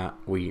all of that.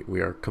 We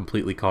are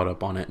completely caught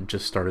up on it and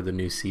just started the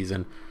new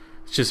season.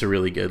 It's just a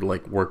really good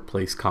like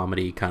workplace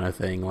comedy kind of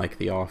thing, like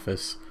The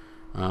Office.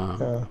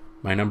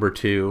 My number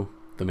 2,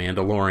 The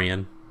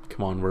Mandalorian.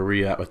 Come on, where were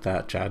you at with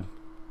that, Chad?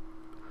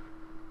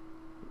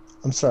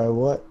 I'm sorry,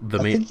 what? The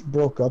I man. think you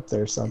broke up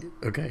there some.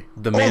 Okay,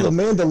 Oh, The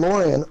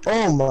Mandalorian.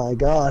 Oh my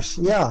gosh.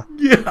 Yeah.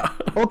 Yeah.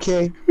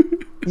 Okay.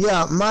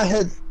 Yeah, my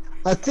head.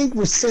 I think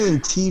we're saying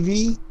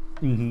TV.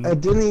 Mm-hmm. I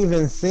didn't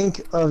even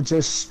think of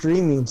just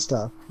streaming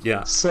stuff.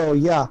 Yeah. So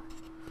yeah,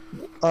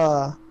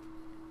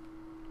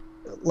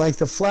 like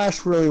The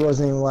Flash really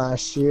wasn't even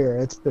last year.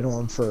 It's been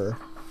on for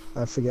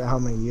I forget how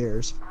many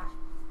years.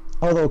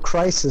 Although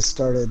Crisis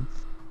started.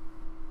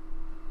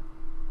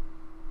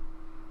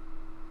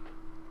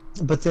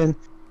 But then,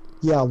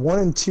 yeah, 1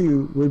 and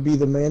 2 would be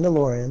The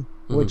Mandalorian,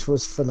 which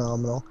was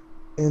phenomenal,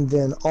 and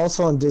then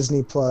also on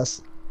Disney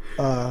Plus.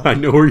 I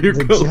know where you're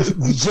going.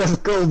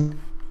 Jeff Goldblum.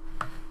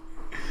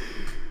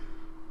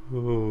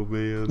 Oh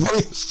man,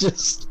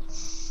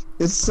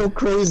 it's so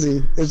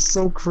crazy. It's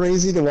so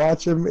crazy to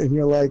watch him, and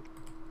you're like,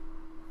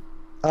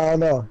 I don't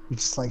know. You're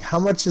just like, how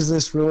much is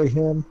this really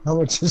him? How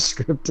much is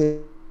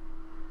scripted?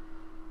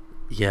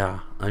 Yeah,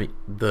 I mean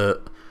the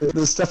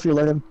stuff you're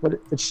learning,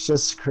 but it's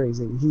just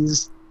crazy.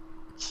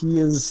 He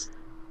is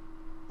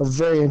a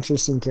very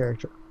interesting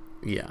character.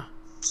 Yeah.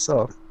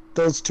 So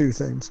those two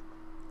things.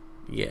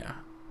 Yeah.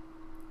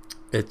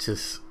 It's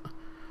just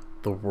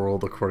The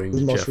World According to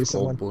The most Jeff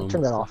recent one. I Goldblum.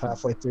 turned that off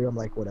halfway through. I'm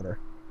like, whatever.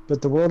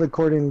 But The World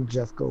According to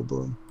Jeff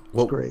Goldblum.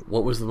 It's great.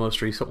 What was the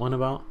most recent one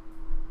about?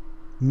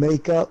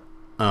 Makeup.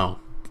 Oh,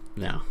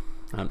 no.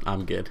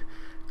 I'm good.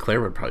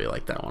 Claire would probably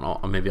like that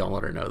one. Maybe I'll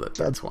let her know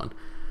that's one.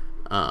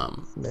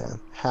 Yeah,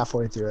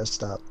 halfway through I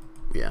stopped.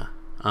 Yeah.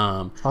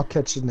 I'll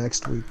catch you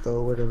next week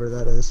though, whatever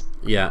that is.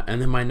 Yeah,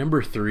 and then my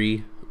number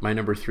three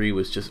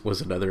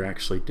was another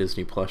actually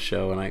Disney Plus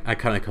show, and I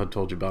kind of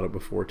told you about it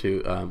before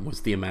too.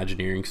 Was the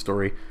Imagineering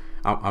story.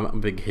 I'm a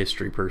big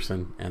history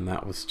person, and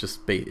that was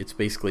just it's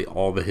basically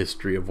all the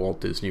history of Walt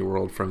Disney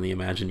World from the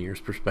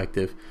Imagineers'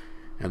 perspective,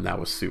 and that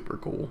was super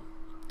cool.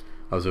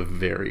 That was a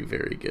very,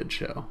 very good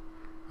show.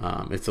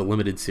 It's a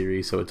limited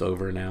series, so it's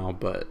over now,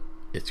 but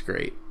it's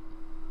great.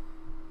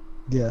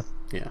 Yeah.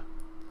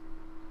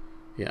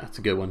 Yeah, it's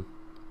a good one.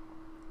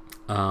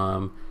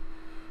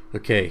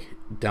 Okay,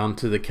 down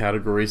to the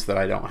categories that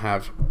I don't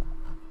have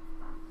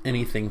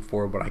anything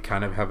for, but I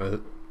kind of have a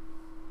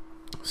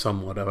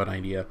somewhat of an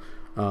idea.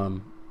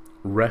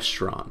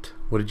 Restaurant.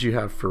 What did you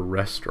have for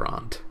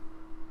restaurant?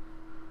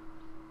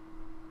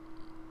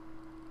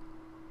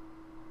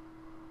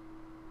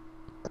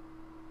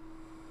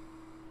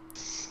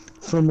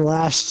 From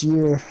last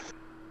year,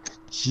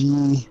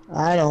 gee,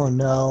 I don't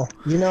know.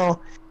 You know,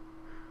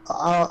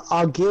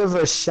 I'll give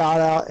a shout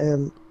out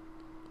and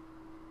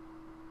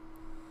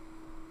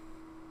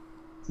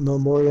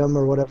memoriam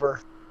or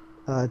whatever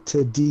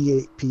to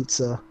D8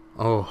 Pizza.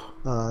 Oh,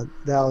 that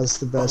was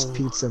the best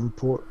pizza in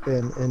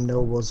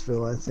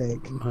Noblesville, I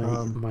think.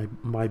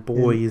 My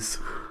boys.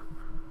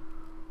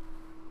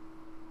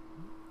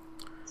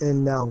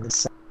 And now,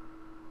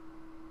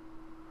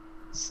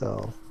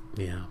 so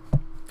yeah,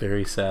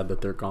 very sad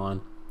that they're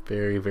gone.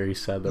 Very, very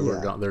sad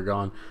that they're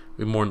gone.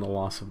 We mourn the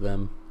loss of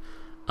them.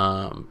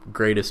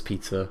 Greatest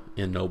pizza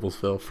in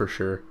Noblesville for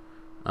sure.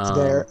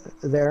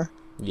 There.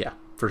 Yeah,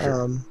 for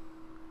sure.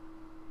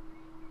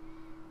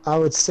 I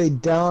would say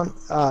down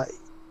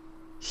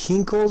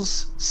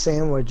Hinkle's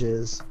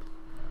Sandwiches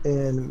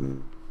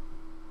in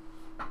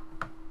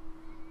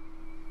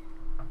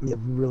a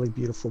really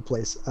beautiful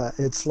place.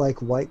 It's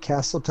like White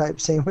Castle type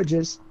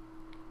sandwiches.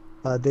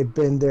 They've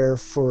been there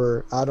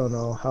for, I don't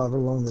know, however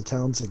long the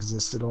town's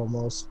existed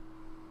almost.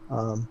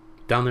 Down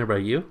there by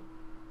you?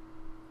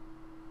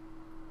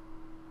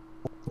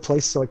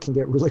 Place so it can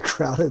get really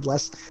crowded.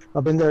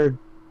 I've been there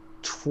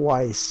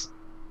twice,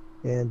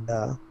 and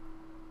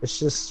it's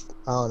just,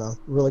 I don't know,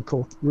 really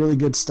cool, really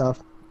good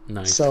stuff.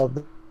 Nice. So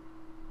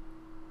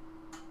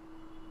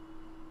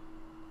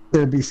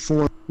there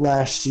before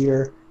last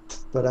year,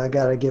 but I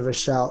gotta give a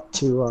shout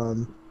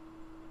to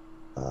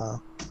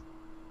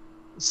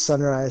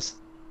Sunrise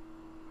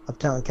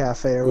Uptown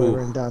Cafe or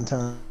whatever in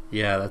downtown.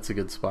 Yeah, that's a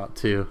good spot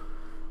too.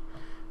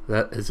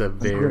 That is a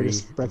very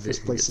greatest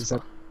breakfast places.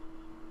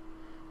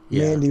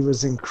 Yeah. Mandy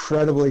was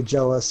incredibly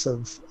jealous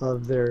of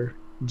their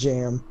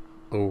jam.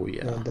 Oh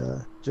yeah.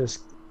 And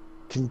just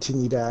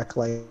continued to act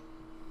like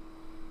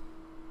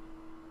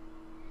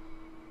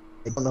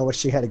I don't know what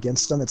she had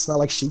against them. It's not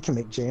like she can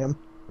make jam.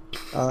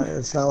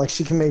 It's not like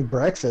she can make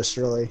breakfast,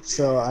 really.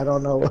 So I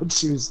don't know what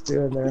she was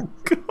doing there.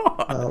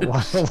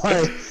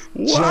 Why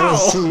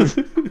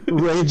jealousy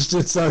raged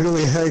its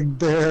ugly head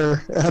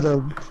there at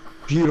a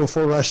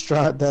beautiful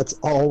restaurant that's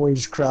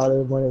always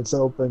crowded when it's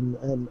open,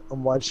 and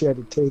why she had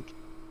to take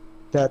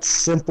that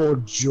simple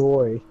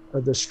joy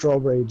of the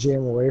strawberry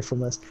jam away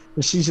from us.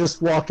 And she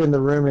just walked in the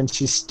room and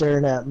she's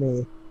staring at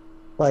me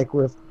like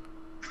with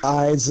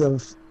eyes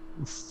of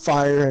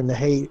fire and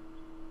hate.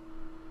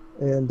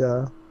 And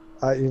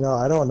I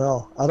don't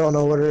know. I don't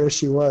know what her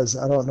issue was.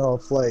 I don't know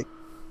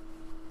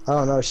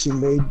if she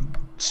made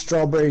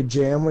strawberry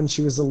jam when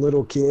she was a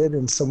little kid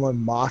and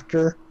someone mocked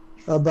her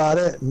about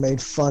it and made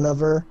fun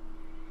of her.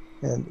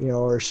 and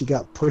or she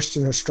got pushed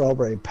in a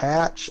strawberry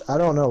patch. I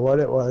don't know what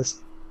it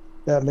was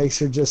that makes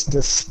her just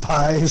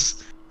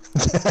despise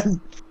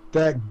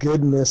that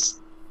goodness.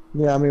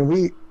 Yeah, I mean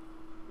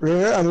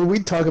we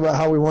talk about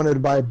how we wanted to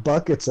buy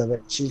buckets of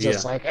it. She's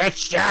just like,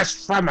 it's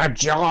just from a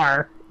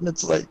jar. And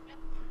it's like,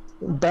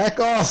 back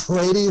off,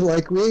 lady.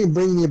 Like, we ain't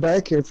bringing you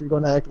back here if you're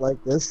going to act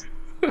like this,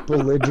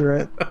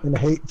 belligerent and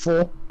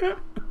hateful.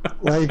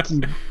 Like,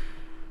 you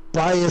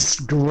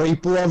biased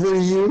grape lover,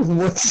 you.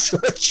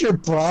 What's your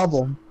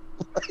problem?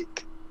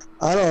 Like,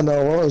 I don't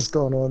know what was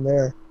going on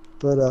there,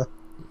 but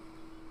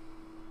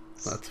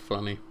that's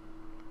funny.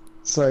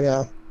 So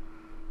yeah.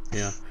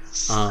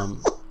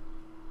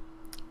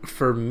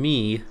 For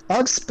me,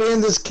 I'll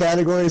expand this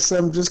category to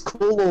some just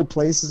cool little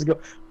places to go.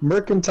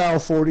 Mercantile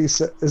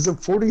 47. Is it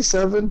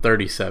 47?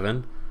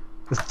 37.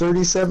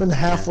 37,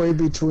 halfway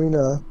between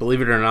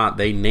Believe it or not,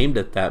 they named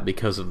it that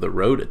because of the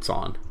road it's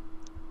on.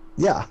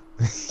 Yeah.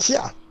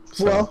 Yeah.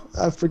 So. Well,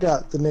 I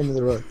forgot the name of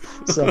the road.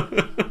 So,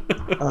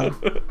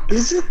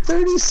 is it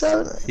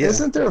 37? Yeah.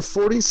 Isn't there a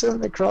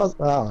 47 across?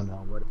 I don't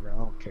know. Whatever. I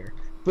don't care.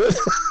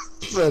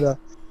 But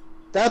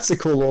that's a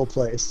cool little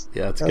place.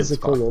 Yeah, that's a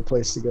cool little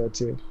place to go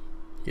to.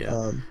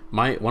 Yeah,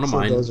 mine.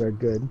 Those are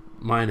good.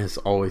 Mine's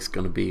always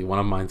going to be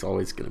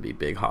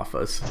Big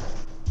Hoffa's.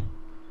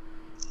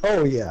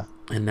 Oh yeah.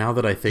 And now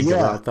that I think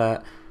about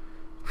that,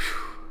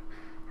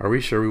 are we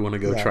sure we want to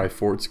go try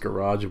Fort's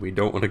Garage and we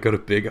don't want to go to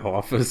Big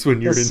Hoffa's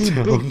when you're in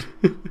town?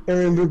 I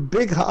mean,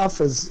 Big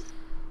Hoffa's.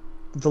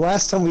 The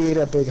last time we ate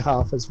at Big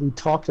Hoffa's, we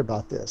talked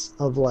about this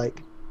of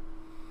like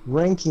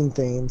ranking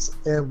things,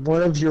 and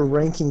one of your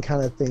ranking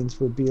kind of things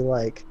would be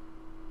like,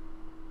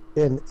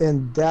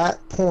 in that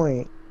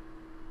point.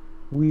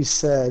 We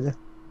said,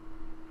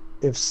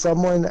 if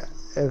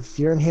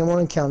you're in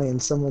Hamilton County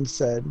and someone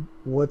said,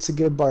 what's a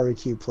good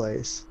barbecue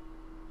place?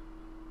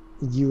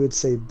 You would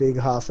say Big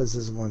Hoffa's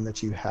is one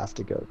that you have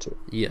to go to.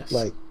 Yes.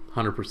 Like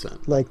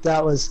 100%. Like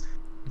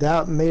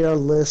that made our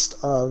list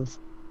of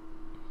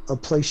a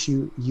place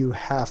you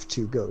have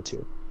to go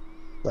to.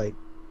 Like,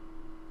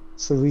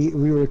 so we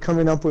were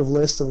coming up with a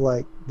list of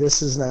like,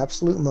 this is an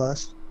absolute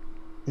must,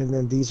 and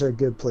then these are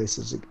good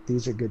places.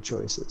 These are good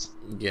choices.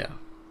 Yeah.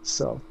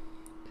 So.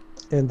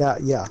 And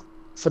that,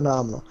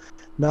 phenomenal.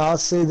 Now I'll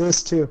say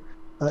this too,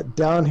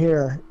 down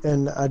here,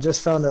 and I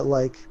just found it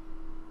like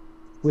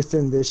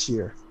within this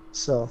year.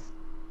 So,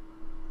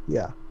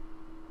 yeah.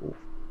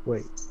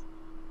 Wait,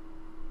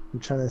 I'm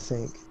trying to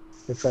think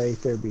if I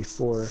ate there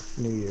before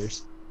New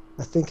Year's.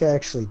 I think I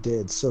actually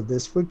did. So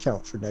this would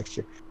count for next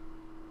year.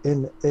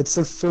 And it's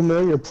a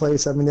familiar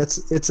place. I mean,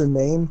 it's a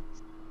name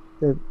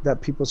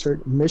that people's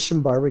heard. Mission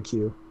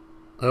Barbecue.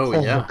 Oh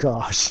yeah. Oh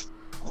gosh.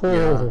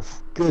 Oh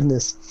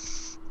goodness.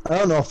 I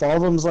don't know if all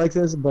of them's like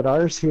this, but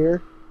ours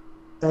here,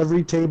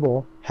 every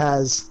table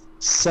has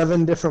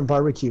 7 different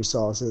barbecue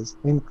sauces,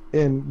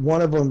 and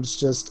one of them's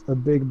just a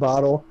big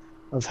bottle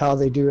of how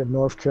they do it in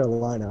North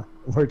Carolina,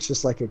 where it's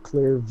just like a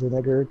clear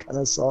vinegar kind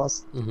of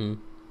sauce.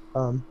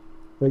 Mm-hmm.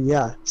 But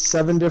yeah,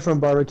 7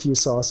 different barbecue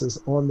sauces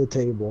on the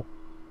table.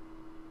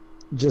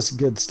 Just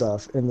good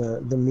stuff, and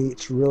the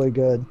meat's really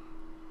good,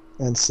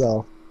 and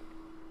so,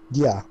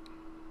 yeah,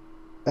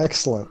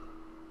 excellent.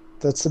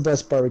 That's the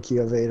best barbecue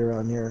I've ate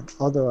around here.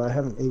 Although I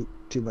haven't ate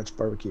too much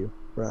barbecue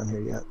around here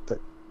yet, but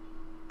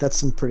that's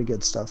some pretty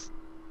good stuff.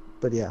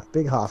 But yeah,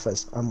 Big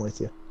Hoffa's. I'm with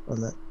you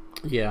on that.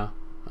 Yeah,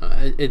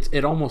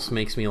 it almost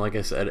makes me, like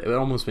I said, it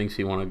almost makes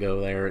me want to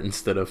go there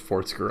instead of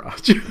Fort's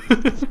Garage.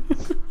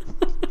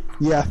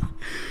 Yeah.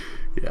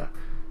 Yeah,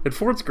 and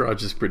Fort's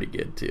Garage is pretty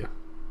good too.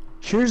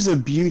 Here's a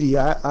beauty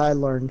I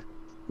learned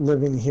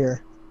living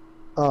here.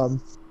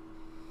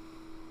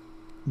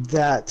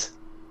 That.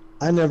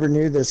 I never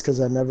knew this because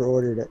I never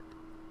ordered it.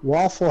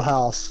 Waffle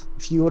House,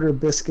 if you order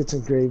biscuits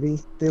and gravy,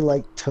 they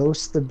like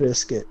toast the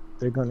biscuit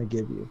they're going to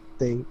give you.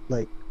 They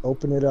like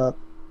open it up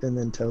and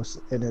then toast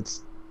it. And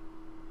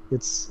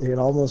it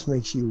almost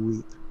makes you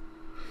weep.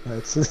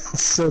 It's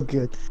so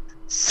good.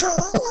 So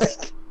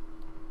like,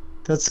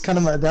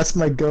 that's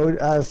my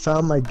I've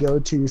found my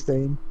go-to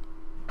thing.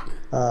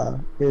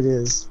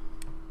 It's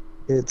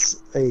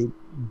a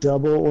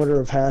double order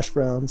of hash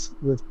browns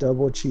with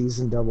double cheese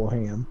and double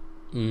ham.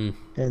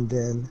 And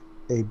then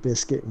a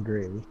biscuit and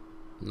gravy.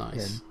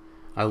 Nice. And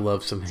I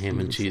love some ham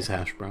and cheese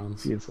hash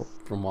browns. Beautiful.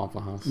 From Waffle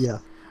House. Yeah.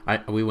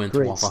 We went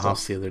to Waffle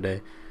House the other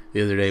day.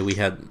 The other day we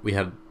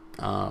had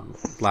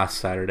last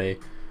Saturday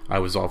I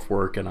was off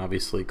work, and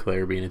obviously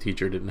Claire, being a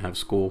teacher, didn't have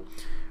school.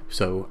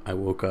 So I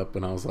woke up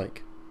and I was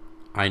like,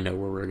 I know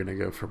where we're gonna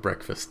go for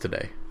breakfast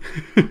today.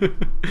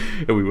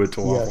 And we went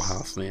to Waffle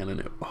House, man, and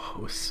it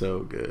was so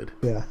good.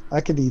 Yeah,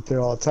 I could eat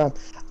there all the time.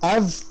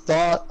 I've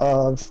thought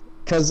of,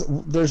 because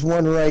there's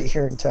one right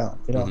here in town,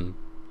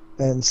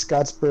 and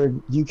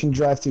Scottsburg, you can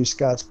drive through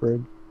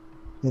Scottsburg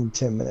in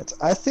 10 minutes.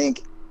 I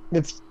think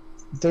if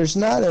there's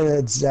not an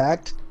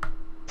exact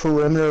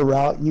perimeter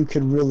route you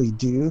could really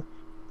do,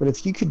 but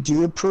if you could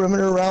do a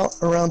perimeter route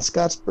around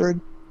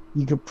Scottsburg,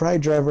 you could probably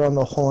drive around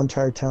the whole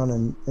entire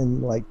town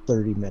in like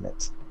 30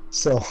 minutes.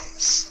 So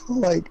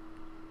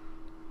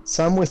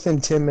I'm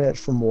within 10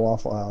 minutes from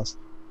Waffle House.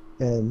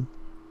 and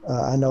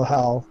I know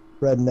how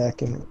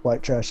redneck and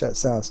white trash that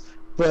sounds,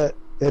 but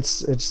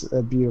it's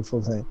a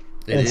beautiful thing.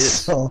 It And is.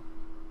 so,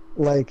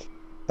 like,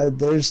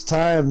 there's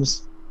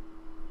times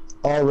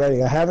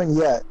already. I haven't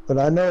yet, but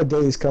I know a day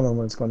is coming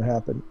when it's going to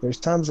happen. There's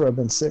times where I've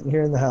been sitting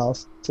here in the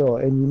house till,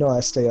 and I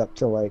stay up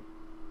till like,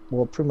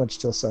 well, pretty much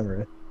till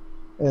sunrise.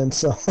 And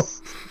so,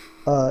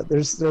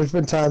 there's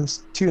been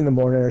times 2 in the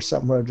morning or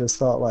something where I've just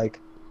felt like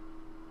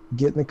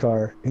get in the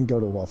car and go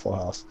to Waffle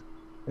House,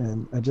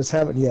 and I just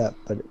haven't yet.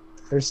 But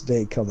there's a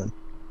day coming.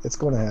 It's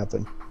going to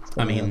happen. It's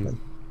I going to mean,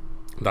 happen.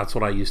 that's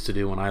what I used to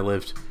do when I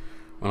lived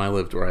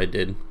where I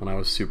did, when I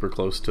was super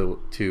close to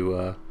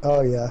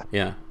Oh yeah,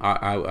 yeah,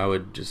 I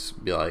would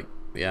just be like,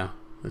 yeah,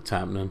 it's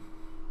happening.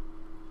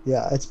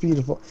 yeah, it's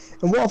beautiful.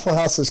 And Waffle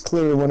House is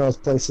clearly one of those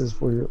places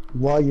where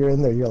while you're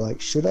in there, you're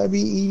like, should I be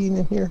eating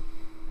in here?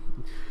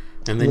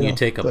 And then you know,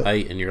 take a but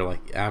bite and you're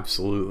like,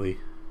 absolutely,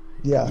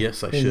 yeah,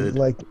 yes, I and should.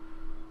 like,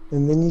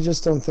 and then you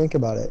just don't think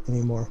about it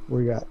anymore.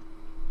 Where you're at,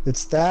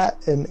 it's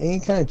that, and any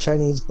kind of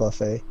Chinese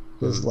buffet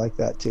is Hmm. like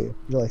that too.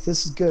 You're like,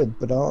 this is good,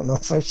 but I don't know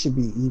if I should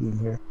be eating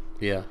here.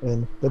 Yeah.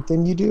 And but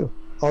then you do.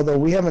 Although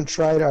we haven't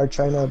tried our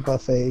China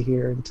buffet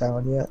here in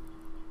town yet.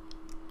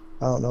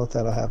 I don't know if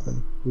that'll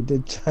happen. We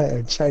did try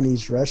a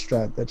Chinese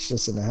restaurant that's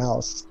just in the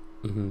house,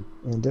 Hmm.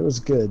 and it was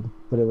good,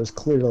 but it was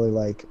clearly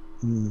like,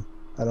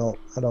 I don't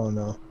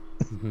know.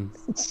 Hmm.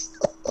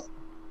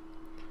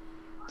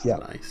 Yeah,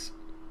 Nice.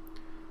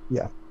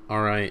 yeah,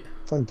 All right.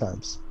 fun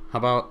times. How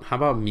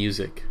about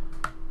music?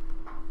 What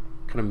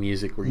kind of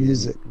music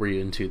Music. were you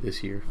into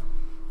this year?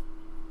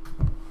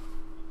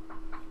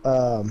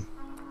 Um,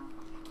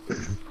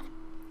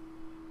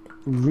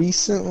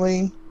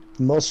 recently,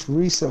 the most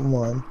recent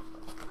one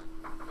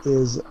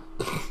is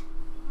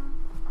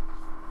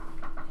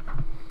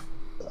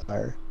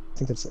I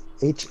think it's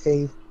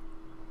HAYWYRE.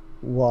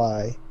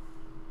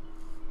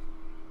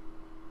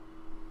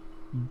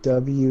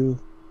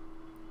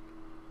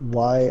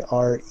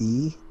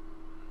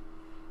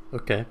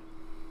 Okay.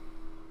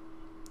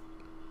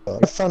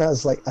 I found out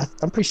it's like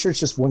I'm pretty sure it's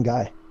just one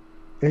guy.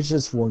 It's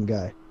just one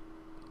guy.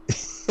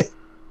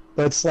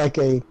 But it's like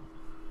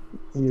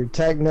your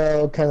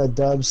techno kind of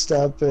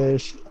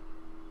dubstep-ish.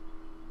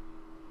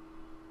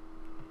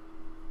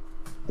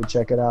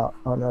 Check it out.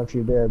 I don't know if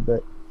you did,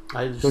 but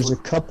I just there's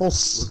looked it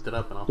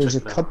up and I'll there's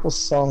check a it out. couple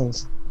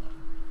songs.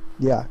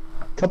 Yeah,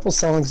 couple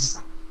songs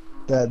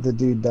that the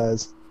dude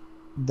does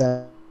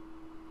that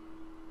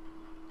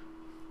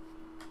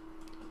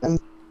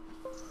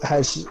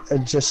has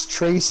just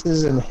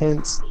traces and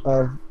hints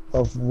of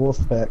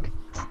Wolfpack,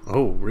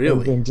 Oh, and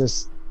really? then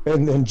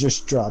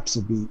just drops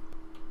a beat.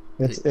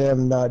 It's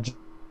not just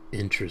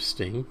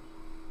Interesting.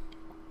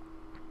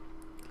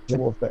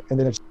 Wolfpack, and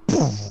then it's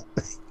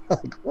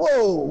like,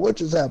 whoa, what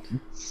just happened?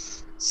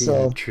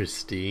 So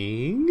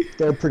Interesting.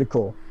 they're pretty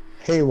cool.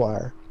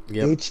 Haywire,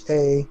 Yep.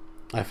 HA.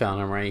 I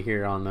found him right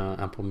here on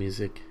Apple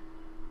Music.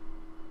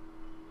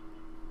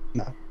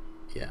 Yeah.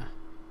 Yeah.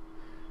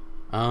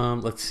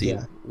 Let's see.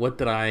 Yeah. What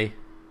did I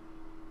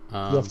You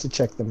have to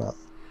check them out.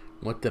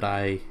 what did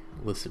I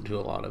listen to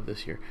a lot of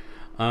this year?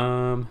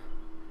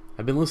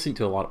 I've been listening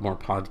to a lot more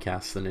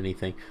podcasts than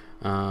anything.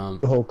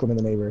 Holcomb and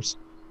the Neighbors.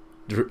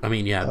 Drew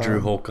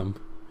Holcomb.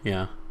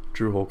 Yeah,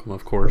 Drew Holcomb,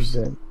 of course.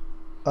 Then,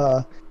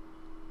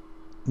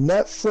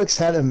 Netflix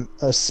had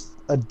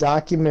a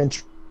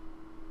documentary.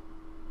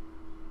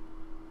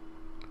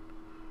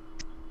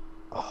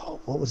 Oh,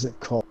 what was it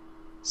called?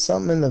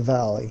 Something in the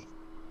Valley.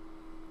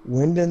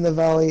 Wind in the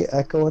Valley,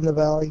 Echo in the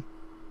Valley.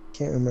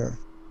 Can't remember.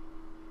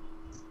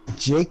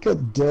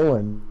 Jacob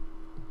Dylan.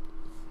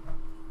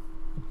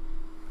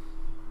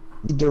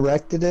 He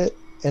directed it,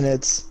 and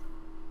it's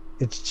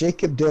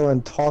Jacob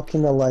Dylan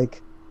talking to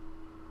like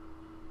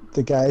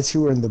the guys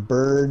who were in the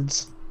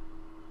Birds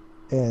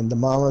and the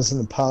Mamas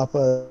and the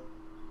Papa.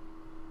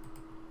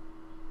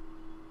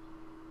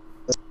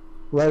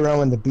 Right around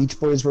when the Beach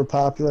Boys were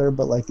popular,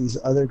 but like these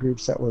other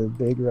groups that were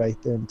big right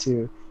then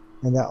too,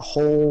 and that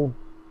whole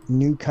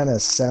new kind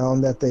of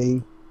sound that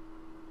they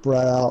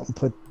brought out and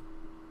put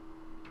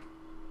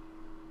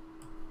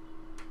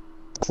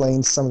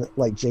playing some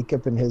like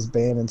Jacob and his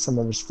band and some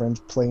of his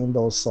friends playing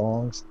those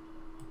songs,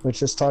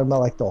 which is talking about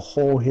like the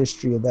whole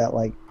history of that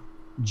like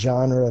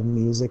genre of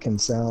music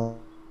and sound,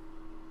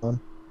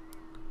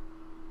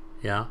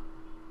 Yeah.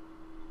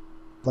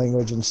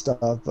 language and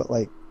stuff. But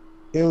like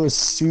it was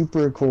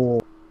super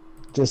cool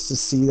just to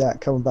see that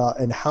come about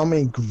and how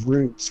many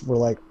groups were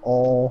like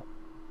all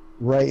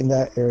right in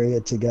that area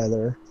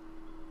together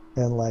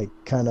and like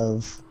kind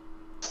of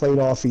played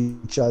off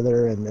each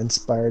other and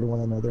inspired one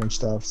another and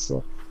stuff.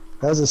 So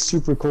that was a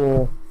super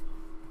cool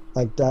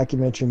like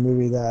documentary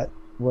movie that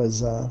was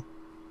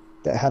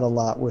that had a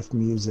lot with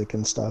music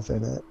and stuff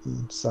in it,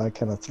 and so I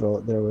kind of throw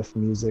it there with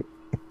music.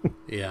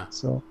 Yeah.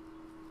 So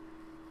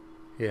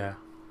Yeah.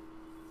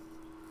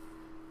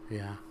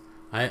 Yeah.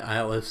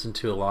 I listened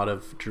to a lot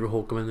of Drew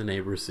Holcomb and the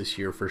Neighbors this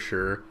year for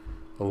sure.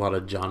 A lot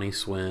of Johnny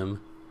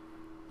Swim.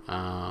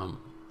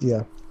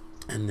 yeah,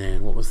 And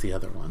then what was the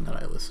other one that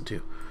I listened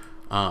to?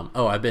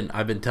 I've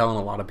been telling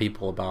a lot of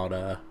people about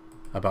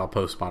about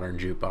Postmodern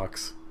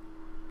Jukebox.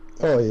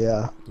 Oh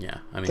yeah. Yeah,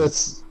 I mean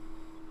that's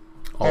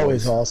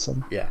always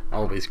awesome. Yeah,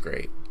 always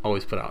great.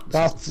 Always put out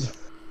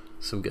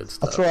some good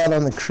stuff. I'll throw out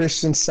on the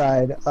Christian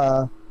side,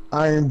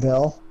 Iron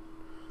Bell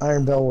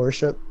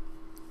Worship,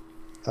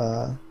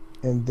 and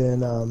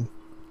then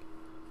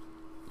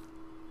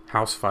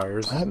House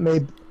Fires.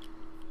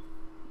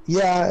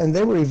 Yeah, and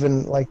they were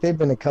even like they've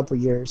been a couple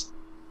years,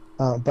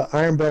 but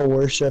Iron Bell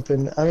Worship,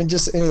 and I mean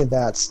just any of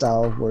that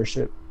style of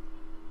worship,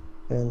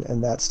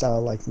 and that style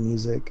of, like,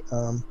 music,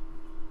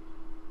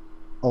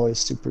 always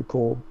super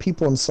cool.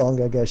 People in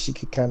Song, I guess you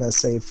could kind of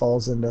say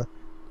falls into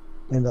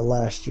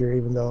last year,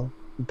 even though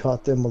we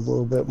caught them a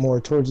little bit more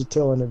towards the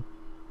tail end of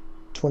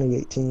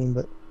 2018,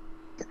 but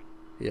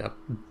yeah,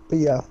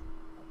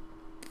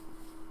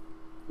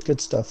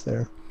 good stuff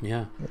there.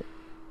 Yeah.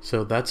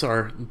 So that's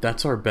our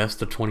best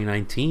of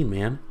 2019,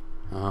 man.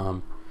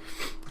 I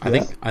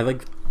think I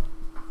like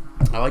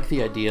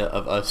the idea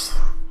of us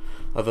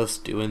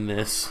doing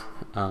this,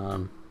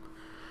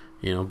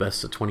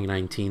 best of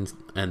 2019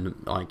 and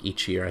like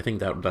each year. I think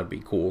that'd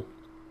be cool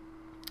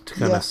to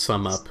kind of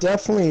sum up. It's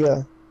definitely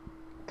a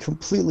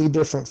completely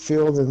different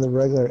feel than the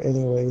regular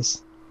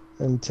anyways,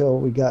 until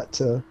we got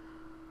to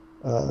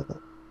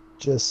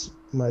just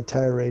my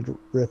tirade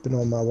ripping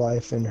on my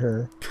wife and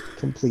her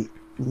complete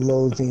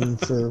loathing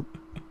for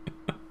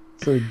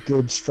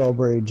good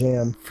strawberry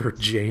jam. For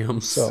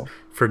jams. So,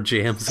 for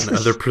jams and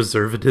other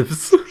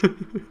preservatives.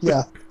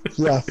 Yeah.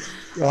 I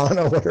don't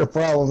know what her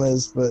problem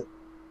is, but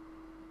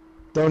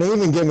don't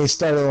even get me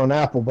started on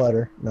apple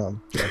butter. No,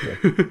 I'm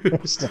joking.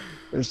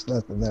 There's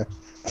nothing there.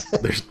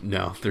 There's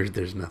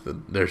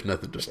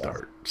nothing to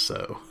start.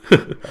 So,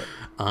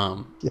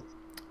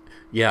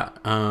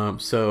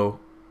 so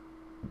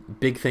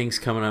big things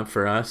coming up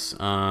for us.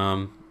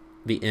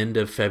 The end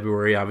of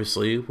February,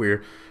 obviously,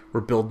 we're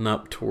building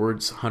up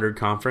towards 100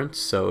 conference.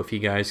 So if you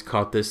guys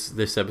caught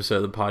this episode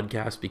of the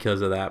podcast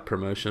because of that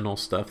promotional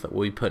stuff that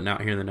we'll be putting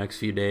out here in the next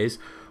few days,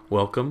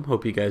 welcome.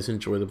 Hope you guys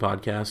enjoy the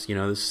podcast.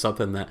 This is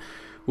something that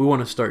we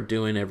want to start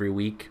doing every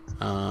week.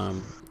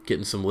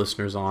 Getting some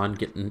listeners on,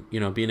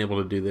 being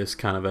able to do this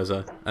kind of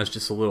as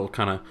just a little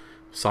kind of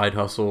side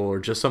hustle or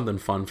just something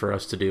fun for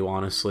us to do,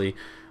 honestly.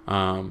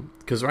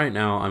 Because right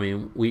now, I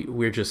mean,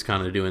 we're just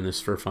kind of doing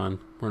this for fun.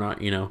 We're not,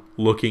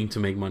 looking to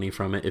make money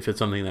from it. If it's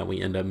something that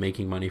we end up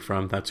making money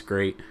from, that's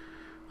great.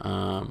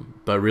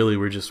 But really,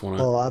 we just want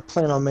to. Well, I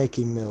plan on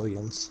making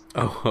millions.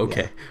 Oh,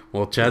 okay. Yeah.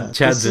 Well,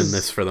 Chad's in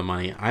this for the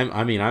money.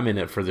 I'm in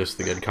it for just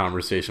the good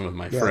conversation with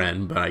my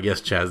friend, but I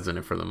guess Chad's in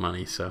it for the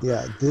money. So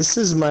yeah, this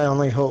is my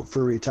only hope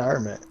for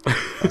retirement.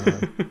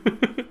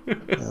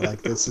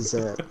 This is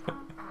it.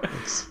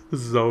 This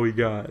is all we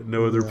got.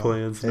 No other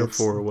plans. No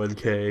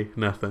 401k.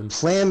 Nothing.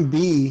 Plan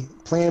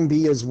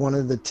B is one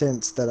of the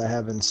tents that I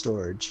have in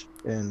storage,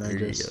 and there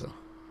you go.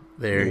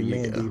 There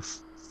you go.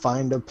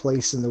 Find a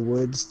place in the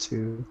woods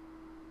to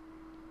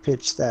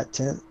pitch that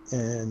tent,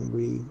 and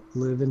we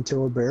live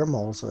until a bear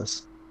mauls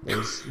us.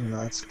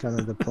 That's kind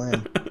of the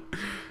plan.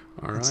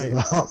 All right.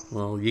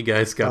 Well, you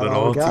guys got it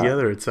all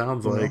together. It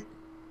sounds like.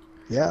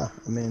 Yeah,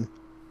 I mean.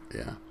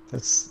 Yeah.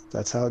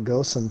 That's how it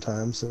goes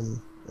sometimes, and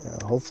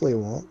hopefully it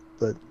won't,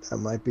 but that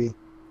might be.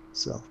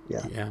 So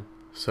yeah. Yeah.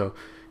 So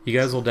you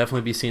guys will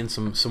definitely be seeing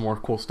some more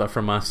cool stuff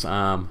from us.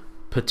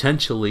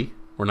 Potentially.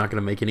 We're not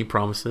going to make any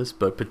promises,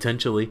 but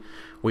potentially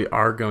we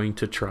are going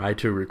to try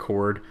to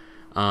record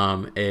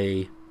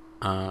a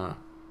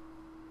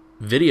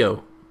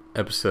video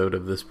episode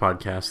of this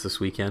podcast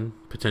this weekend,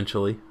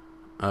 potentially.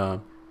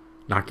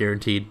 Not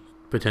guaranteed.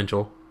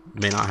 Potential.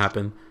 May not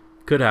happen.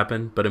 Could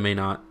happen, but it may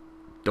not.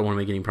 Don't want to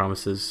make any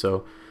promises,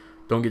 so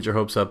don't get your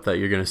hopes up that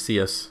you're going to see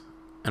us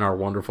and our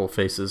wonderful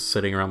faces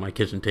sitting around my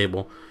kitchen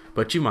table,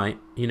 but you might.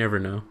 You never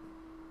know.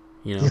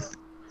 I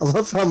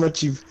love how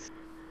much you've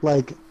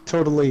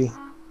totally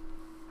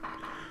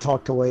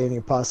talked away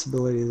any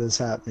possibility of this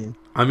happening.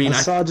 I mean,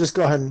 I'll just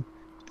go ahead and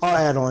I'll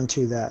add on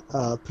to that.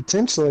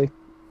 Potentially,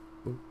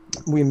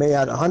 we may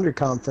at 100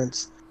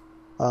 conference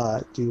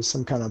do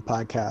some kind of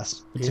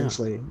podcast.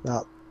 Potentially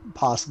not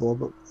possible,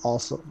 but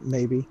also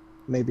maybe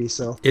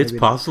so. It's maybe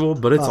possible,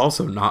 but it's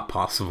also not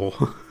possible.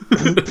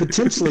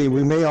 Potentially,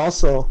 we may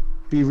also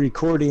be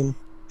recording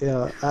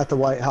at the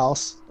White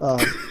House.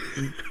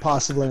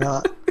 Possibly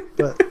not,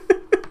 but.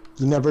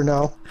 You never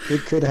know.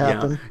 It could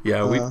happen.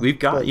 Yeah, we've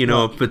got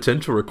a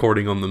potential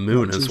recording on the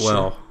moon as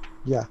well. Sure.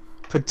 Yeah,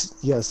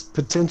 yes,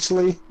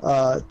 potentially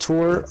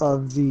tour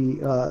of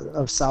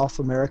of South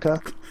America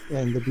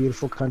and the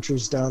beautiful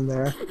countries down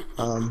there.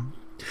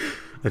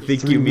 I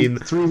think you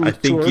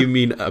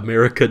mean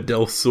America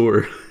del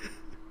Sur.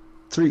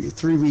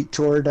 3-week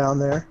tour down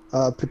there.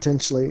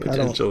 Potentially. I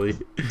don't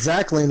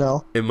exactly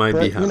know. It might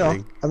be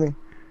happening. I mean,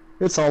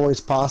 it's always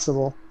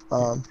possible.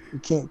 You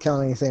can't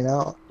count anything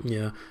out.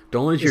 Yeah.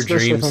 Don't let your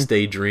dreams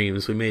stay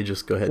dreams. We may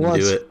just go ahead and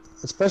do it.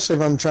 Especially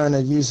if I'm trying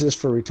to use this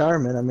for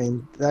retirement. I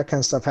mean, that kind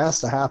of stuff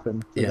has to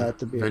happen for that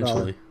to be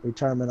eventually. a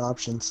retirement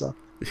option. So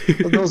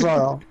those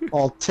are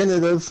all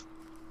tentative,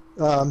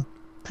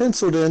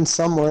 penciled in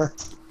somewhere.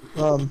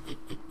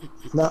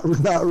 Not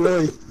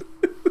really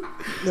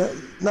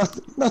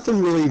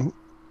nothing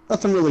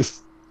really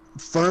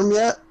firm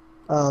yet.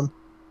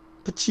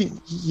 But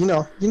you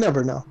know, you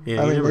never know. Yeah,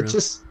 I you mean, never it know.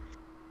 just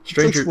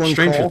Stranger takes one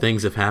stranger call.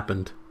 things have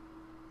happened.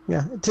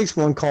 Yeah, it takes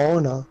one call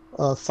and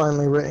a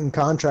finally written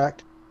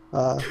contract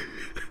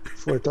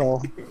for it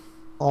all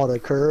to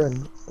occur,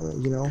 and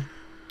you know,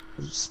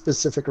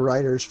 specific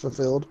writers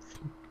fulfilled.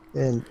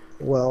 And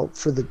well,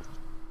 for the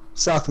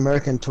South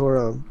American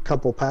tour, a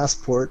couple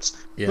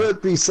passports. Yeah.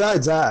 But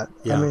besides that,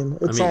 I Yeah. mean,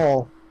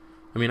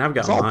 I mean, I've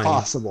it's got all mine.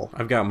 possible.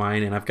 I've got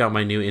mine, and I've got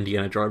my new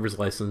Indiana driver's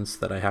license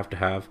that I have to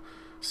have.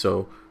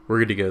 So we're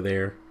good to go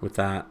there with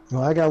that.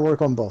 Well, I got to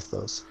work on both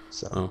those.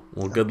 So, Oh,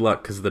 well, yeah. good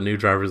luck, because the new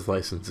driver's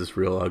license is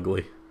real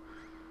ugly.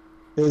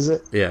 Is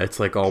it? Yeah, it's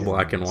like all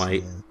black and Goodness,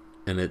 white, man.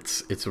 and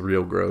it's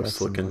real gross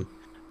That's looking. annoying.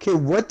 Okay,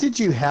 what did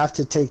you have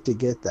to take to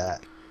get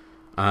that?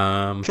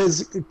 Um,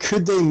 Because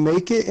could they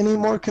make it any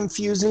more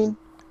confusing?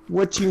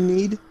 What you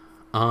need?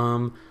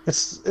 um,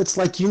 It's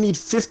like you need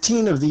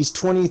 15 of these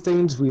 20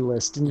 things we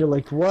list, and you're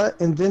like, what?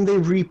 And then they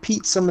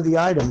repeat some of the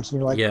items, and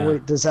you're like, Yeah.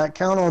 wait, does that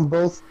count on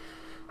both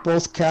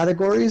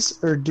categories,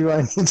 or do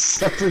I need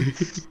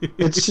separate?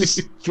 It's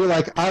just you're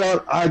like,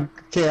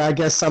 okay, I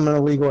guess I'm an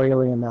illegal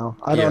alien now.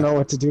 I Yeah. don't know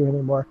what to do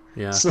anymore.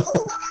 yeah. So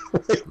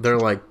They're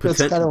like that's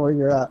kind of where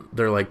you're at.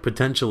 they're like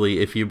potentially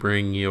if you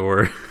bring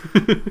your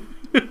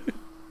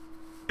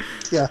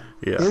Yeah.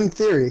 yeah. In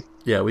theory.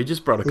 Yeah, we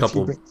just brought a If you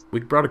couple. bring- We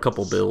brought a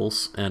couple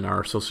bills and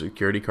our social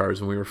security cards,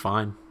 and we were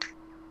fine.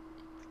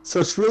 So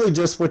it's really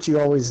just what you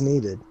always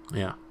needed.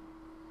 Yeah,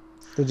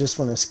 They just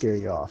want to scare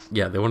you off.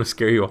 yeah, they want to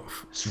scare you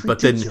off, It's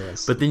but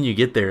ridiculous. then you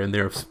get there, and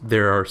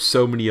there are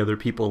so many other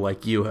people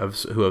like you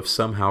who have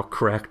somehow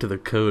cracked the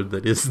code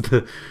that is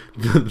the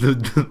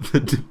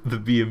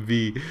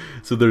BMV.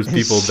 So there's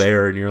people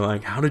there, and you're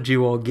like, how did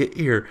you all get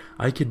here?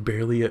 I could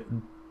barely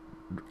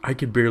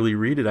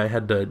read it. I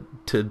had to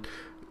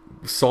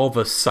solve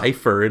a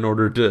cipher in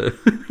order to.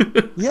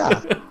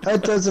 Yeah,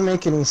 that doesn't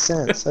make any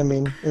sense. I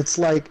mean, it's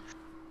like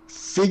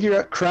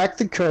crack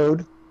the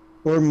code,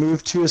 or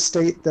move to a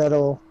state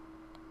that'll,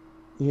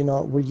 you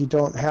know, where you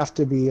don't have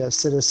to be a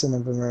citizen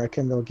of America,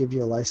 and they'll give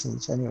you a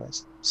license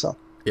anyways. So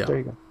Yeah, there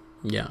you go.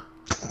 yeah.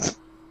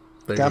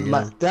 There That you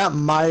go.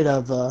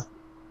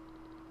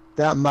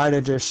 that might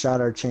have just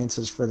shot our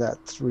chances for that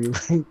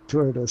 3-week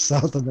tour to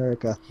South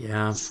America.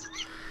 Yeah,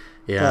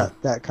 yeah.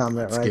 That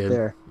comment That's right good.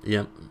 there.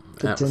 Yep.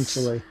 That was-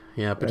 Potentially.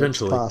 yeah, It's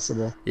potentially.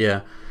 possible.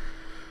 Yeah.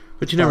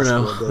 But you never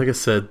know. Possible, dude. Like I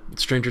said,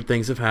 stranger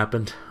things have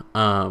happened.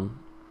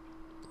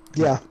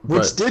 Yeah,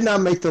 which But- did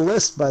not make the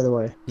list, by the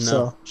way. No.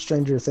 So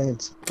Stranger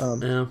Things.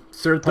 Yeah.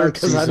 Third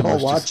Because I season don't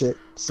was watch just, it.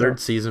 So. Third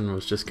season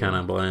was just kind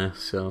of blah.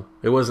 So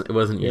it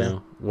wasn't you Yeah.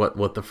 know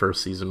what the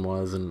first season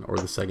was or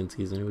the second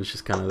season. It was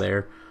just kind of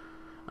there.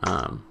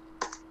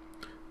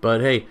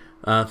 But hey,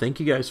 thank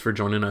you guys for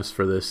joining us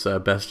for this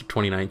best of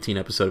 2019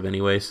 episode of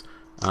Anyways.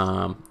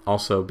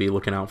 Also be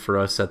looking out for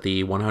us at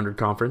the 100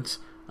 conference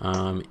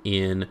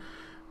in.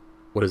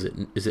 What is it?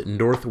 Is it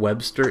North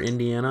Webster,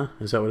 Indiana?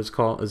 Is that what it's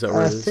called? Is that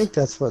where I it is? think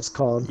that's what it's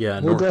called. Yeah,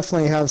 we'll North-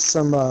 definitely have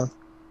some. I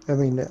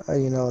mean,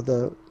 you know,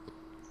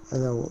 I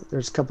know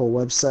there's a couple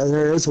websites.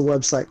 There is a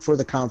website for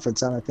the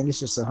conference, and I think it's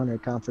just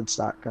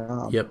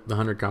 100conference.com. Yep,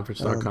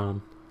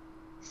 the100conference.com.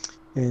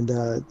 And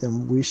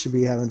then we should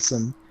be having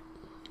some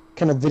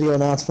kind of video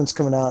announcements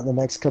coming out in the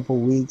next couple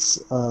of weeks.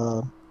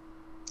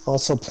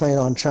 Also plan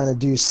on trying to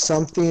do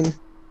something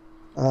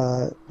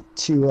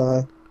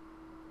to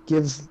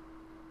give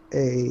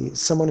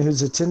someone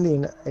who's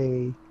attending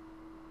a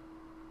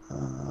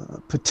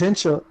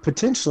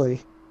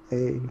potentially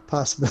a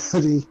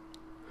possibility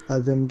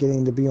of them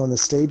getting to be on the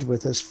stage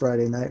with us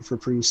Friday night for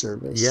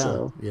pre-service. Yeah,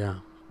 So yeah.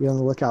 be on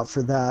the lookout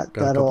for that.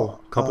 Got a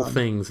couple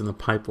things in the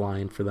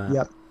pipeline for that.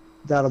 Yep,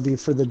 that'll be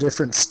for the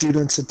different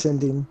students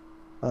attending.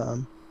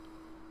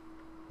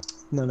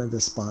 None of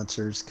the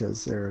sponsors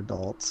because they're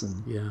adults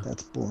and Yeah.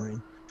 that's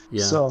boring.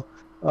 Yeah. So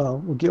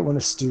we'll get one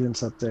of the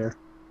students up there.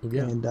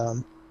 Yeah.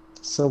 And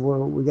so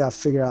we got to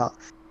figure out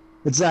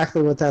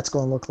exactly what that's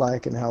going to look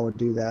like and how we'll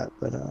do that.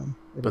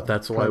 But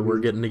that's why we're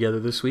getting together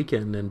this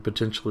weekend and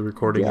potentially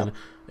recording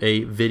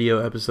a video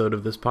episode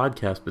of this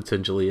podcast,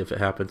 potentially, if it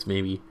happens,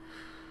 maybe.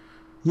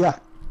 Yeah,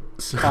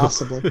 So,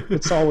 possibly.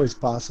 It's always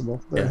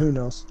possible, but Yeah. who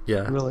knows?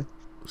 Yeah. Really.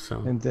 So,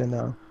 And then,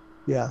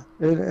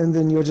 and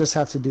then you'll just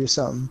have to do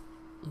something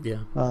yeah.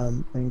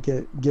 and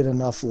get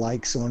enough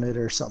likes on it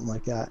or something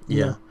like that. you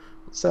Yeah. know?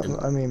 Something,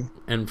 I mean,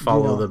 And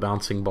follow know. the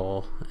bouncing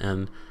ball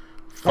and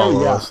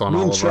follow us on Me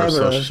all and of our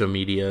Trevor social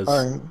medias.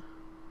 are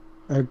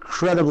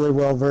incredibly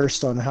well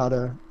versed on how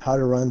to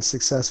run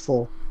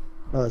successful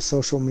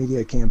social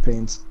media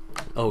campaigns.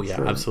 Oh, yeah,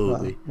 for,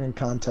 absolutely. and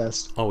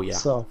contests. Oh, yeah.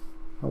 So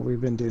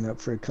we've been doing it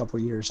for a couple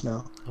years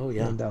now. Oh,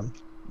 yeah. And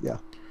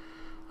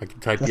I can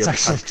type that's you up.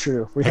 actually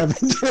true. We have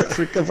been doing it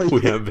for a couple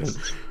We years. have been.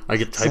 I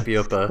could type you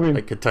up we-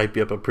 I could type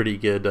you up a pretty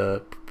good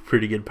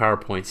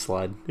PowerPoint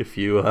slide if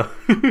you are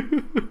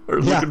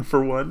looking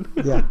for one.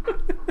 Yeah.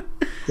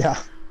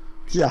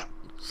 Yeah.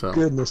 So,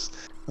 Goodness.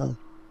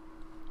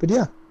 But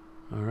yeah.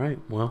 all right.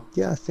 Well,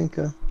 Yeah, I think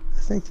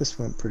this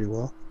went pretty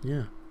well.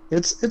 yeah.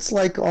 It's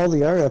like all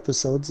the other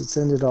episodes. It's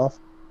ended off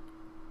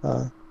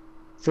uh,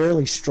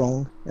 fairly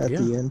strong at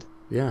Yeah. the end,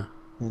 Yeah.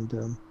 and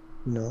you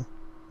know,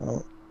 I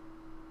don't,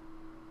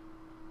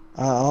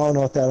 I don't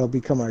know if that'll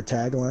become our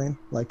tagline.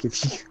 Like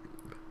if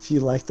you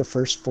like the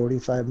first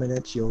 45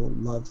 minutes, you'll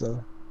love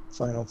the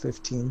final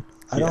 15.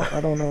 Yeah.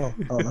 I don't know.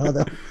 I don't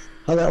know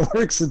how that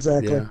works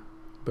exactly. Yeah.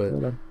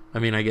 But But, I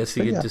mean, I guess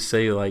you but could yeah, just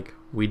say like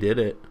we did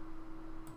it.